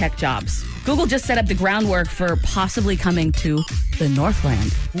great tech jobs. Google just set up the groundwork for possibly coming to the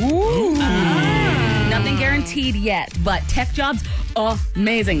Northland. Ooh. Nothing guaranteed yet, but tech jobs,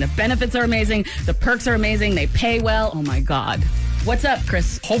 amazing. The benefits are amazing. The perks are amazing. They pay well. Oh, my God. What's up,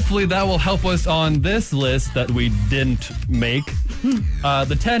 Chris? Hopefully that will help us on this list that we didn't make.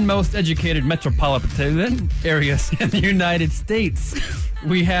 The 10 most educated metropolitan areas in the United States.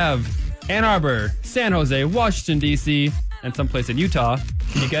 We have Ann Arbor, San Jose, Washington, D.C., and someplace in Utah.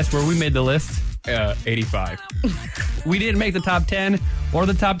 Can you guess where we made the list? 85. We didn't make the top 10 or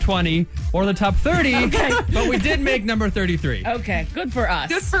the top 20 or the top 30, but we did make number 33. Okay, good for us.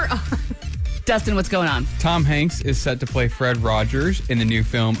 Good for us. Dustin, what's going on? Tom Hanks is set to play Fred Rogers in the new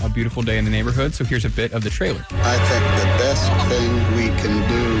film A Beautiful Day in the Neighborhood, so here's a bit of the trailer. I think the best thing we can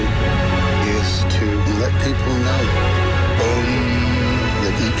do is to let people know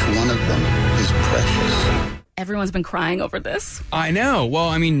that each one of them is precious. Everyone's been crying over this. I know. Well,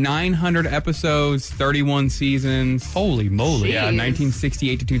 I mean, 900 episodes, 31 seasons. Holy moly. Yeah,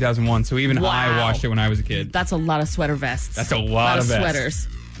 1968 to 2001. So even I Wow. watched it when I was a kid. That's a lot of sweater vests. That's a lot of vests. sweaters.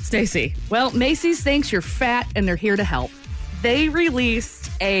 Stacy. Well, Macy's thinks you're fat and they're here to help. They released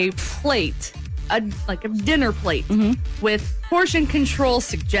a plate, like a dinner plate, with portion control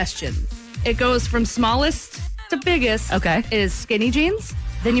suggestions. It goes from smallest to biggest. Okay. It is skinny jeans.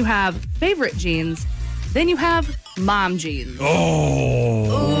 Then you have favorite jeans. Then you have mom jeans.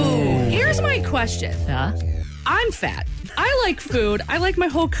 Oh. Here's my question. Yeah. I'm fat. I like food. I like my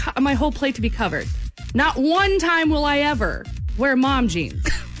whole plate to be covered. Not one time will I ever wear mom jeans.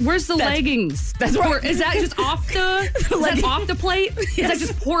 Where's the leggings? that's right. Is that just off the plate? Is that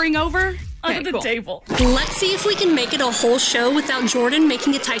just pouring over? Under Okay, the cool. table. Let's see if we can make it a whole show without Jordan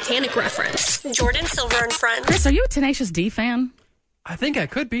making a Titanic reference. Jordan Silver and Friends. Chris, are you a Tenacious D fan? I think I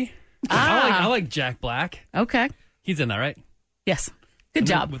could be. I like Jack Black. Okay. He's in that, right? Yes. Good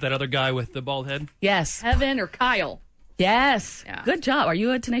job. With that other guy with the bald head. Yes. Evan or Kyle? Yes. Yeah. Good job. Are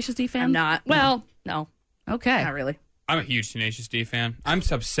you a Tenacious D fan? I'm not. Well, no, Okay. not really. I'm a huge Tenacious D fan. I'm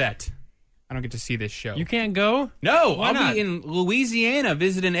upset I don't get to see this show. You can't go? No, Why I'll not? be in Louisiana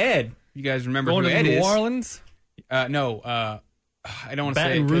visiting Ed. You guys remember Going who to Ed New is? Orleans? No, I don't want to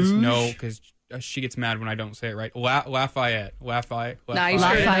say Baton it because Rouge? she gets mad when I don't say it right. Lafayette. Nice.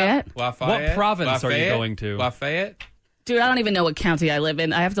 Lafayette? Lafayette. What province are you going to? Lafayette. Dude, I don't even know what county I live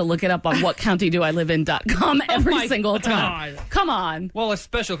in. I have to look it up on whatcountydoilivin.com every single time. Come on. Well, it's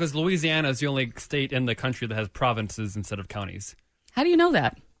special because Louisiana is the only state in the country that has provinces instead of counties. How do you know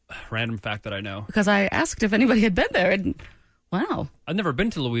that? Random fact that I know. Because I asked if anybody had been there, and wow. I've never been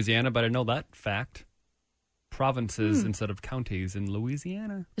to Louisiana, but I know that fact. Provinces instead of counties in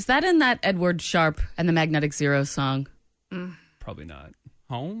Louisiana. Is that in that Edward Sharpe and the Magnetic Zero song? Probably not.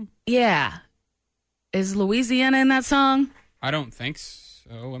 Home? Yeah. Is Louisiana in that song? I don't think so.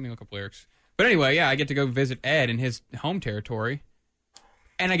 Let me look up lyrics. But anyway, yeah, I get to go visit Ed in his home territory,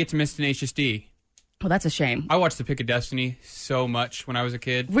 and I get to miss Tenacious D. Oh, that's a shame. I watched The Pick of Destiny so much when I was a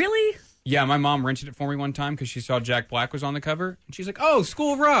kid. Really? Yeah, my mom rented it for me one time because she saw Jack Black was on the cover. And she's like, oh,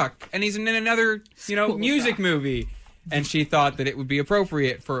 School of Rock. And he's in another, music movie. And she thought that it would be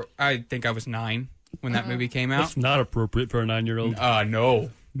appropriate for, I think I was 9 when that movie came out. It's not appropriate for a 9-year-old.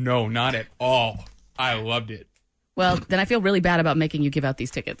 No, not at all. I loved it. Well, then I feel really bad about making you give out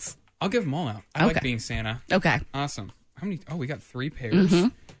these tickets. I'll give them all out. I like Okay. being Santa. Okay. Awesome. How many? Oh, we got 3 pairs. All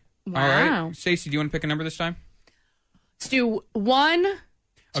right. Stacey, do you want to pick a number this time? Let's do 1,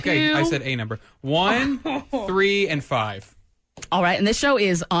 Okay, 2. I said a number. 1, 3, and 5. All right. And this show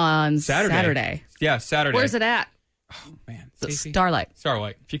is on Saturday. Yeah, Saturday. Where's it at? Oh, man. So Stacey? Starlight.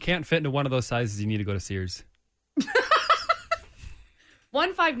 Starlight. If you can't fit into one of those sizes, you need to go to Sears.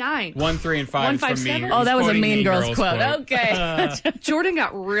 159. 1, 3, and 5 is from 157? Mean. Oh, that was a Quoting Mean Girls quote. quote. Okay. Jordan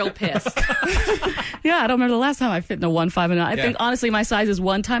got real pissed. Yeah, I don't remember the last time I fit in a 1, 5, and 9. I think honestly my size is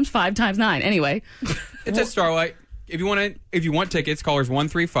 1 times 5 times 9. Anyway. It's at Starlight. If you want tickets, callers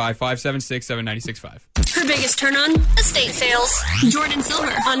 135-576-7965. Her biggest turn on? Estate sales. Jordan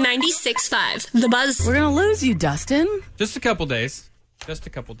Silver on 96.5. The Buzz. We're gonna lose you, Dustin. I Just a couple days. Just a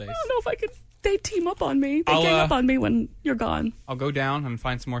couple days. don't know if I could. They team up on me. They I'll, gang up on me when you're gone. I'll go down and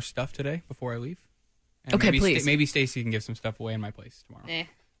find some more stuff today before I leave. And Okay, maybe please. Maybe Stacey can give some stuff away in my place tomorrow.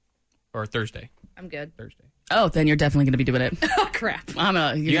 Or Thursday. I'm good. Thursday. Oh, then you're definitely going to be doing it. Oh, crap.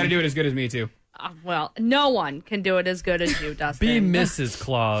 You got to do it as good as me, too. Well, no one can do it as good as you, Dustin. Be Mrs.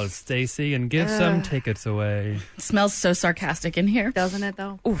 Claus, Stacy, and give some tickets away. It smells so sarcastic in here. Doesn't it,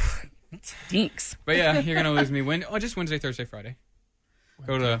 though? Oof, it stinks. But yeah, you're going to lose me. Just Wednesday, Thursday, Friday.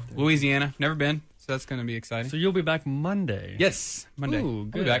 Go to Louisiana. Never been, so that's going to be exciting. So you'll be back Monday. Yes, Monday. Ooh, I'll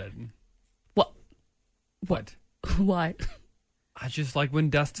good. be back. What? Why? I just like when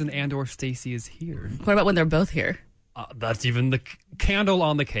Dustin and or Stacy is here. What about when they're both here? That's even the candle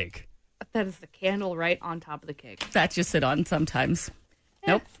on the cake. That is the candle right on top of the cake. That you sit on sometimes.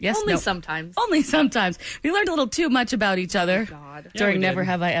 Nope. Yes. Only nope. sometimes. Only sometimes. We learned a little too much about each other God. during we Never did.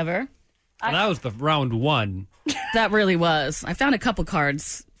 Have I Ever. And that was the round one. That really was. I found a couple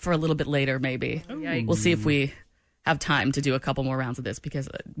cards for a little bit later, maybe. Yikes. We'll see if we have time to do a couple more rounds of this because,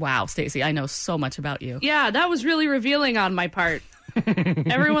 wow, Stacey, I know so much about you. Yeah, that was really revealing on my part.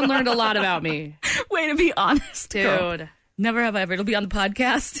 Everyone learned a lot about me. Way to be honest, Dude. girl. Never Have I Ever. It'll be on the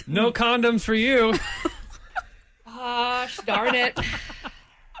podcast. No condoms for you. Gosh, darn it.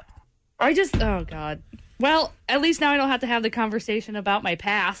 Oh, God. Well, at least now I don't have to have the conversation about my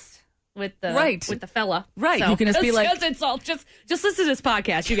past with the fella. Right, you can just be like- it's all just listen to this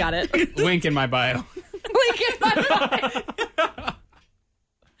podcast. You got it. Link in my bio. Link in my bio.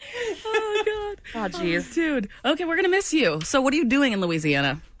 Oh, God. Oh, jeez. Dude. Okay, we're going to miss you. So what are you doing in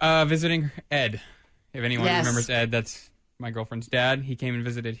Louisiana? Visiting Ed. If anyone Yes. remembers Ed, that's my girlfriend's dad. He came and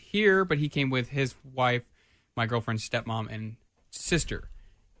visited here, but he came with his wife, my girlfriend's stepmom, and sister.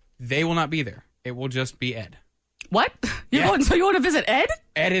 They will not be there. It will just be Ed. What? Yeah. So you want to visit Ed?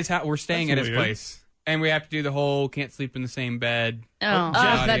 At his house. We're staying That's at his weird. place. And we have to do the whole can't sleep in the same bed. Oh,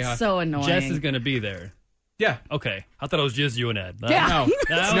 yada, that's yada. so annoying. Jess is going to be there. Yeah. Okay. I thought it was just you and Ed. Yeah. No.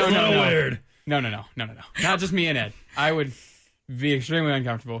 That No, was no, a little no. weird. No. Not just me and Ed. I would be extremely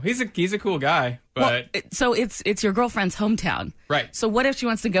uncomfortable. He's a cool guy, but so it's your girlfriend's hometown. right. So what if she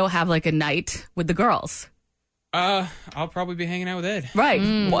wants to go have like a night with the girls? I'll probably be hanging out with Ed. Right.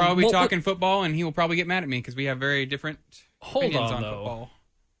 We'll probably be talking football, and he will probably get mad at me because we have very different Hold opinions on, on though.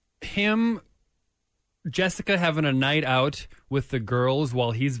 football. Jessica having a night out with the girls while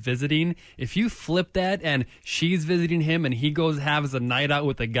he's visiting. If you flip that and she's visiting him and he goes has a night out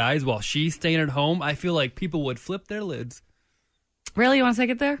with the guys while she's staying at home, I feel like people would flip their lids. Really, you want to take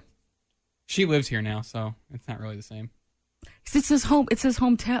it there? She lives here now, so it's not really the same. It's his home. It's his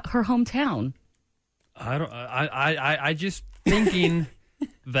hometown. Her hometown. I just thinking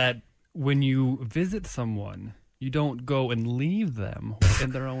that when you visit someone, you don't go and leave them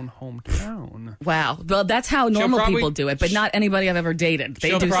in their own hometown. Wow. Well, that's how normal probably- people do it, but not anybody I've ever dated. They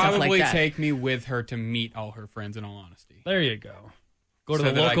She'll do stuff probably like that. take me with her to meet all her friends, in all honesty. There you go. Go to So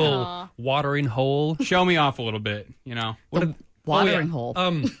the that I local watering hole. Show me off a little bit, you know. Watering hole.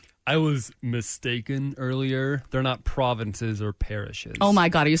 I was mistaken earlier. They're not provinces or parishes. Oh my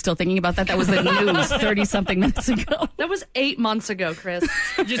God, are you still thinking about that? That was the news 30-something minutes ago. That was 8 months ago, Chris.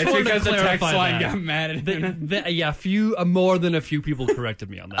 Just It's wanted to because the text clarify line that. got mad at me. Yeah, more than a few people corrected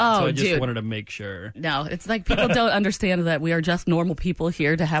me on that. Oh, so I just dude. wanted to make sure. No, it's like people don't understand that we are just normal people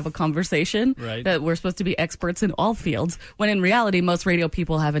here to have a conversation. Right. That we're supposed to be experts in all fields, when in reality, most radio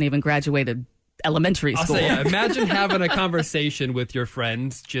people haven't even graduated elementary I'll school. say, yeah, imagine having a conversation with your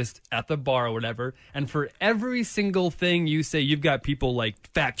friends just at the bar or whatever, and for every single thing you say, you've got people like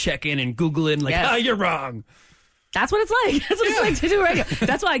fact checking and Googling, like, Yes. you're wrong. That's what it's like. That's what it's like to do radio.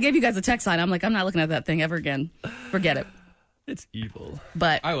 That's why I gave you guys a text sign. I'm like, I'm not looking at that thing ever again. Forget it. It's evil.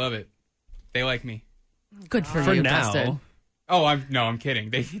 But I love it. They like me. good for For you, now, Dustin. Oh, I'm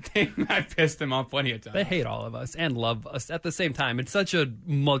kidding. I pissed them off plenty of times. they hate all of us and love us at the same time. It's such a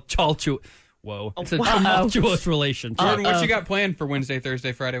tumultuous, it's a wow. tumultuous relationship. Jordan, what you got planned for Wednesday,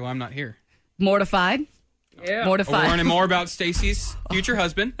 Thursday, Friday while I'm not here? Mortified. Yeah. We're Mortified. learning more about Stacy's future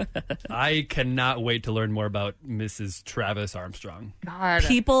husband. I cannot wait to learn more about Mrs. Travis Armstrong. God.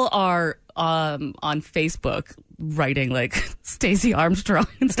 People are on Facebook writing like Stacey Armstrong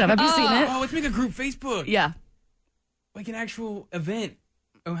and stuff. Have you seen it? Oh, let's make a group Facebook. Yeah. Like an actual event.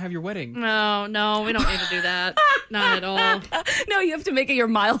 Oh, have your wedding. No, we don't need to do that. Not at all. No, you have to make it your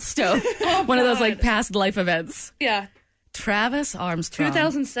milestone. One of those like past life events. Yeah. Travis Armstrong.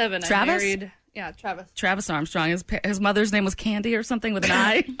 2007. Travis? I married. Yeah, Travis. Travis Armstrong. His mother's name was Candy or something with an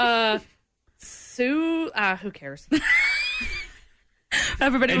I. Sue. Who cares?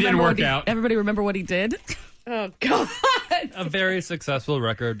 Everybody It didn't remember work what he, out. Everybody remember what he did? Oh God. A very successful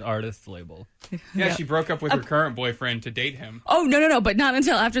record artist label. Yeah, she broke up with her current boyfriend to date him. Oh no, but not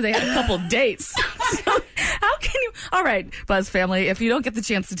until after they had a couple dates. So, how All right, Buzz family, if you don't get the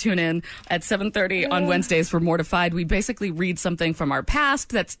chance to tune in at 7:30 on Wednesdays for Mortified, we basically read something from our past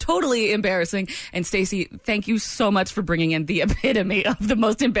that's totally embarrassing. And Stacey, thank you so much for bringing in the epitome of the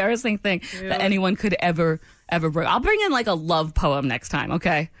most embarrassing thing that anyone could ever bring. I'll bring in like a love poem next time,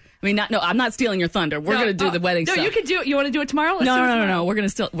 okay? I mean, I'm not stealing your thunder. We're going to do the wedding stuff. No, you can do it. You want to do it tomorrow? No. We're going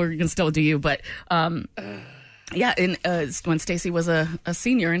to still do you, but yeah, when Stacey was a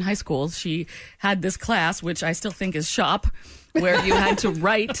senior in high school, she had this class, which I still think is shop, where you had to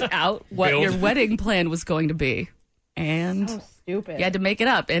write out what your wedding plan was going to be. And so stupid. You had to make it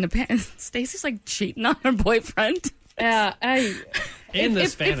up. And Stacey's like cheating on her boyfriend. Yeah,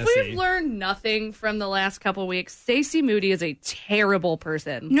 If we've learned nothing from the last couple weeks, Stacey Moody is a terrible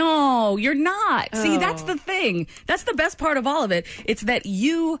person. No, you're not. See, that's the thing. That's the best part of all of it. It's that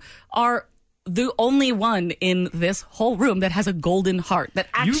you are the only one in this whole room that has a golden heart that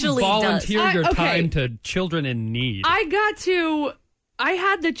actually you volunteer your okay. time to children in need. I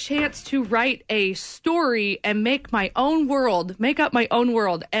had the chance to write a story and make up my own world,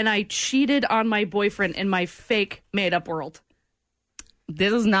 and I cheated on my boyfriend in my fake made-up world.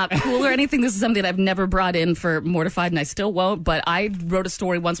 This is not cool or anything. This is something that I've never brought in for Mortified, and I still won't. But I wrote a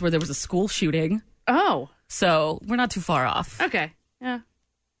story once where there was a school shooting. Oh. So we're not too far off. Okay. Yeah.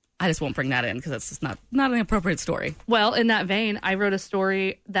 I just won't bring that in because that's just not an appropriate story. Well, in that vein, I wrote a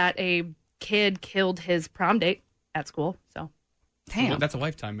story that a kid killed his prom date at school. So, damn. Well, that's a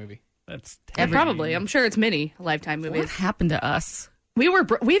Lifetime movie. That's probably. I'm sure it's many Lifetime movies. What happened to us?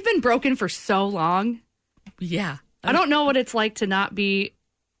 We've been broken for so long. Yeah. I don't know what it's like to not be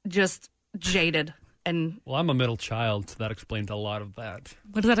just jaded. And well, I'm a middle child, so that explains a lot of that.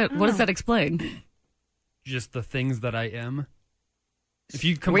 What does that explain? Just the things that I am. If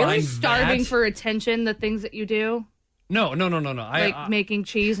you combine really starving for attention, the things that you do. No. Like making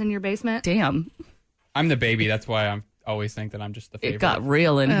cheese in your basement. Damn. I'm the baby. That's why I always think that I'm just the favorite. It got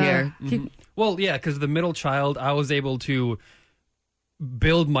real in here. Mm-hmm. Well, yeah, because the middle child, I was able to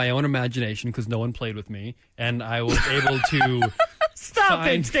build my own imagination because no one played with me, and I was able to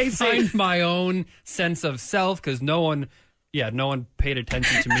find my own sense of self because no one paid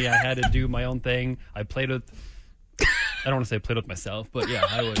attention to me. I had to do my own thing. I don't want to say played with myself, but yeah,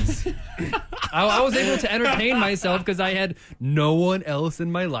 I was able to entertain myself because I had no one else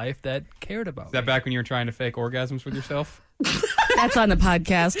in my life that cared about me. Is that back when you were trying to fake orgasms with yourself? That's on the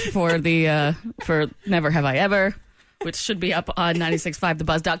podcast for Never Have I Ever, which should be up on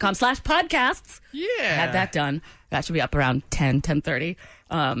 965thebuzz.com/podcasts. Yeah. Had that done. That should be up around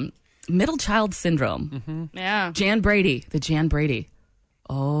 10:30. Middle child syndrome. Mm-hmm. Yeah. Jan Brady.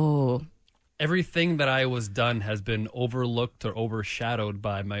 Oh. Everything that I was done has been overlooked or overshadowed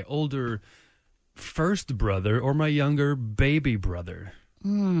by my older first brother or my younger baby brother.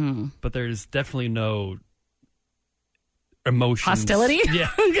 But there's definitely no emotions. Hostility? Yeah.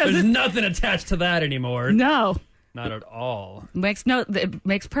 There's nothing attached to that anymore. No. Not at all. It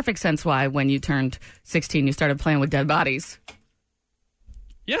makes perfect sense why when you turned 16 you started playing with dead bodies.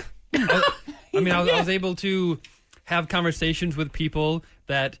 Yeah. I was able to have conversations with people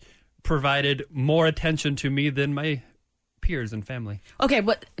that provided more attention to me than my peers and family. Okay,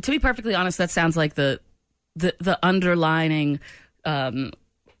 but to be perfectly honest, that sounds like the underlining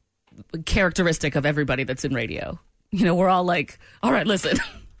characteristic of everybody that's in radio. You know, we're all like, all right, listen,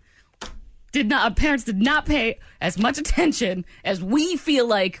 parents did not pay as much attention as we feel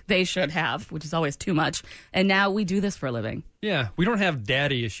like they should have, which is always too much. And now we do this for a living. Yeah, we don't have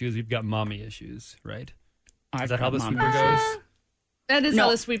daddy issues. We've got mommy issues, right? Is that how the sweeper goes? That is how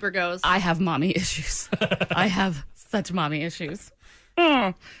the sweeper goes. I have mommy issues. I have such mommy issues.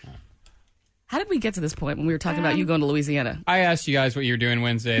 How did we get to this point when we were talking about you going to Louisiana? I asked you guys what you were doing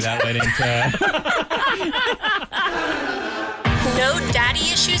Wednesday. That led into... No daddy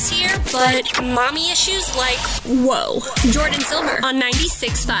issues here, but mommy issues like, whoa. Jordan Silver on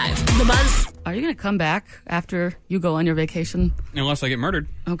 96.5. The Buzz. Are you going to come back after you go on your vacation? Unless I get murdered.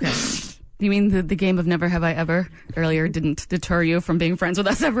 Okay. You mean the game of Never Have I Ever earlier didn't deter you from being friends with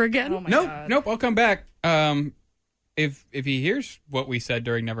us ever again? Oh my God. Nope. I'll come back. If he hears what we said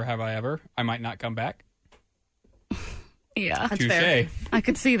during Never Have I Ever, I might not come back. Yeah. Touche. fair. I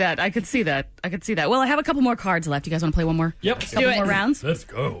could see that. Well, I have a couple more cards left. You guys want to play one more? Yep. Couple more rounds? Let's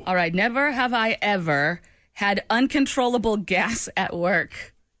go. All right. Never have I ever had uncontrollable gas at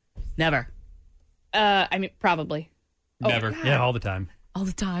work. Never. Probably. Never. Yeah, all the time. All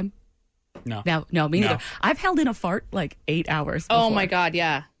the time. No. No, me neither. No. I've held in a fart like 8 hours. Oh before. my God,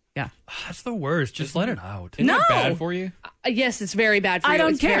 yeah. Yeah. That's the worst. Just let it out. Isn't No. that bad for you? Yes, it's very bad for you. I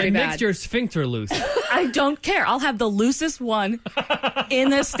don't It's care. Very It bad. makes your sphincter loose. I don't care. I'll have the loosest one in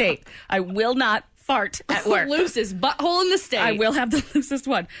the state. I will not fart at work. Loosest butthole in the state. I will have the loosest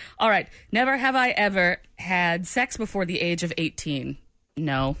one. All right. Never have I ever had sex before the age of 18.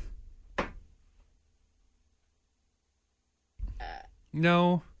 No.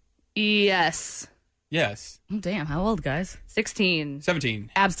 No. Yes. Yes. Oh, damn. How old, guys? 16.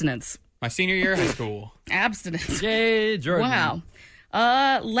 17. Abstinence. My senior year of high school. Abstinence. Yay, Jordan. Wow.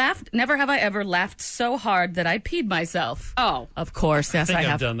 Never have I ever laughed so hard that I peed myself. Oh. Of course. Yes, I think I I've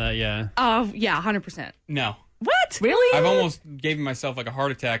have. done that, yeah. Oh, yeah, 100%. No. What? Really? I've almost given myself like a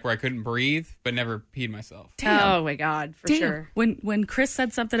heart attack where I couldn't breathe, but never peed myself. Damn. Oh, my God, for Damn. sure. When Chris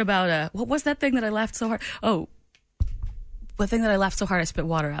said something about what was that thing that I laughed so hard? Oh, the thing that I laughed so hard I spit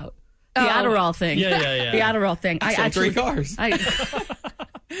water out. The Adderall thing. Yeah. The Adderall thing. I sold 3 cars. I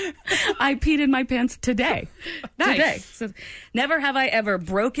peed in my pants today. Nice. Today. So, never have I ever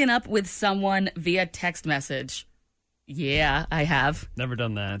broken up with someone via text message. Yeah, I have. Never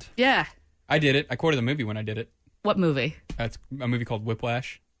done that. Yeah. I did it. I quoted the movie when I did it. What movie? That's a movie called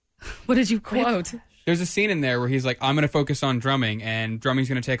Whiplash. What did you quote? There's a scene in there where he's like, I'm going to focus on drumming, and drumming's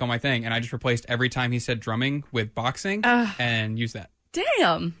going to take all my thing. And I just replaced every time he said drumming with boxing and used that.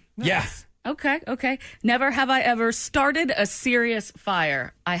 Damn. Yeah. Okay. Never have I ever started a serious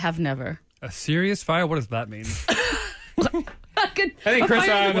fire. I have never. A serious fire? What does that mean? I think Chris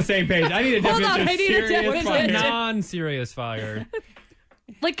and I are on the same page. I need a Hold definition on, I of need a serious definition. fire. Non-serious fire.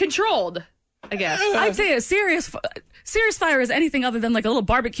 Like controlled, I guess. I'd say a serious fire is anything other than like a little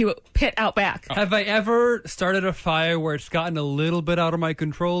barbecue pit out back. Have I ever started a fire where it's gotten a little bit out of my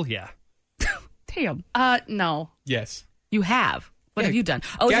control? Yeah. Damn. No. Yes. You have. What Yeah. have you done?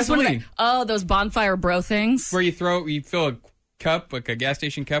 Oh, just one of Gasoline. those bonfire bro things. Where you fill a cup, like a gas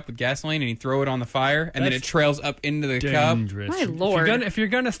station cup with gasoline, and you throw it on the fire, and then it That's trails up into the cup. Dangerous. My Lord. If you're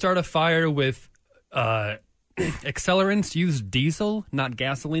gonna start a fire with accelerants, use diesel, not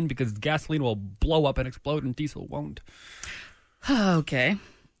gasoline, because gasoline will blow up and explode, and diesel won't. Okay.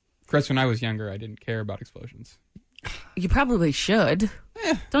 Chris, when I was younger, I didn't care about explosions. You probably should.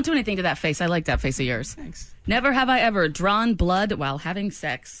 Don't do anything to that face. I like that face of yours. Thanks. Never have I ever drawn blood while having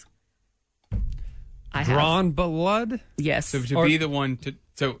sex. I have. Drawn blood? Yes. So to be the one to...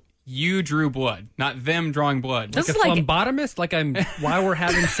 So you drew blood, not them drawing blood. This Like is a like phlebotomist? Like while we're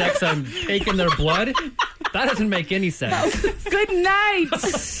having sex, I'm taking their blood? That doesn't make any sense. good night,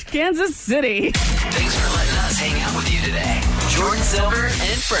 Kansas City. Thanks for letting us hang out with you today. Jordan Silver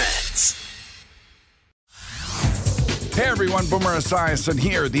and Friends. Hey everyone, Boomer Esiason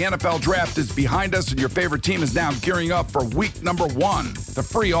here. The NFL draft is behind us and your favorite team is now gearing up for week number 1. The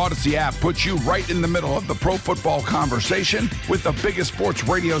free Odyssey app puts you right in the middle of the pro football conversation with the biggest sports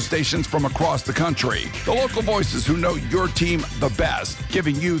radio stations from across the country. The local voices who know your team the best,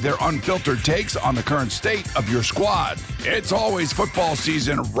 giving you their unfiltered takes on the current state of your squad. It's always football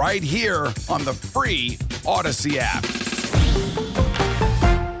season right here on the free Odyssey app.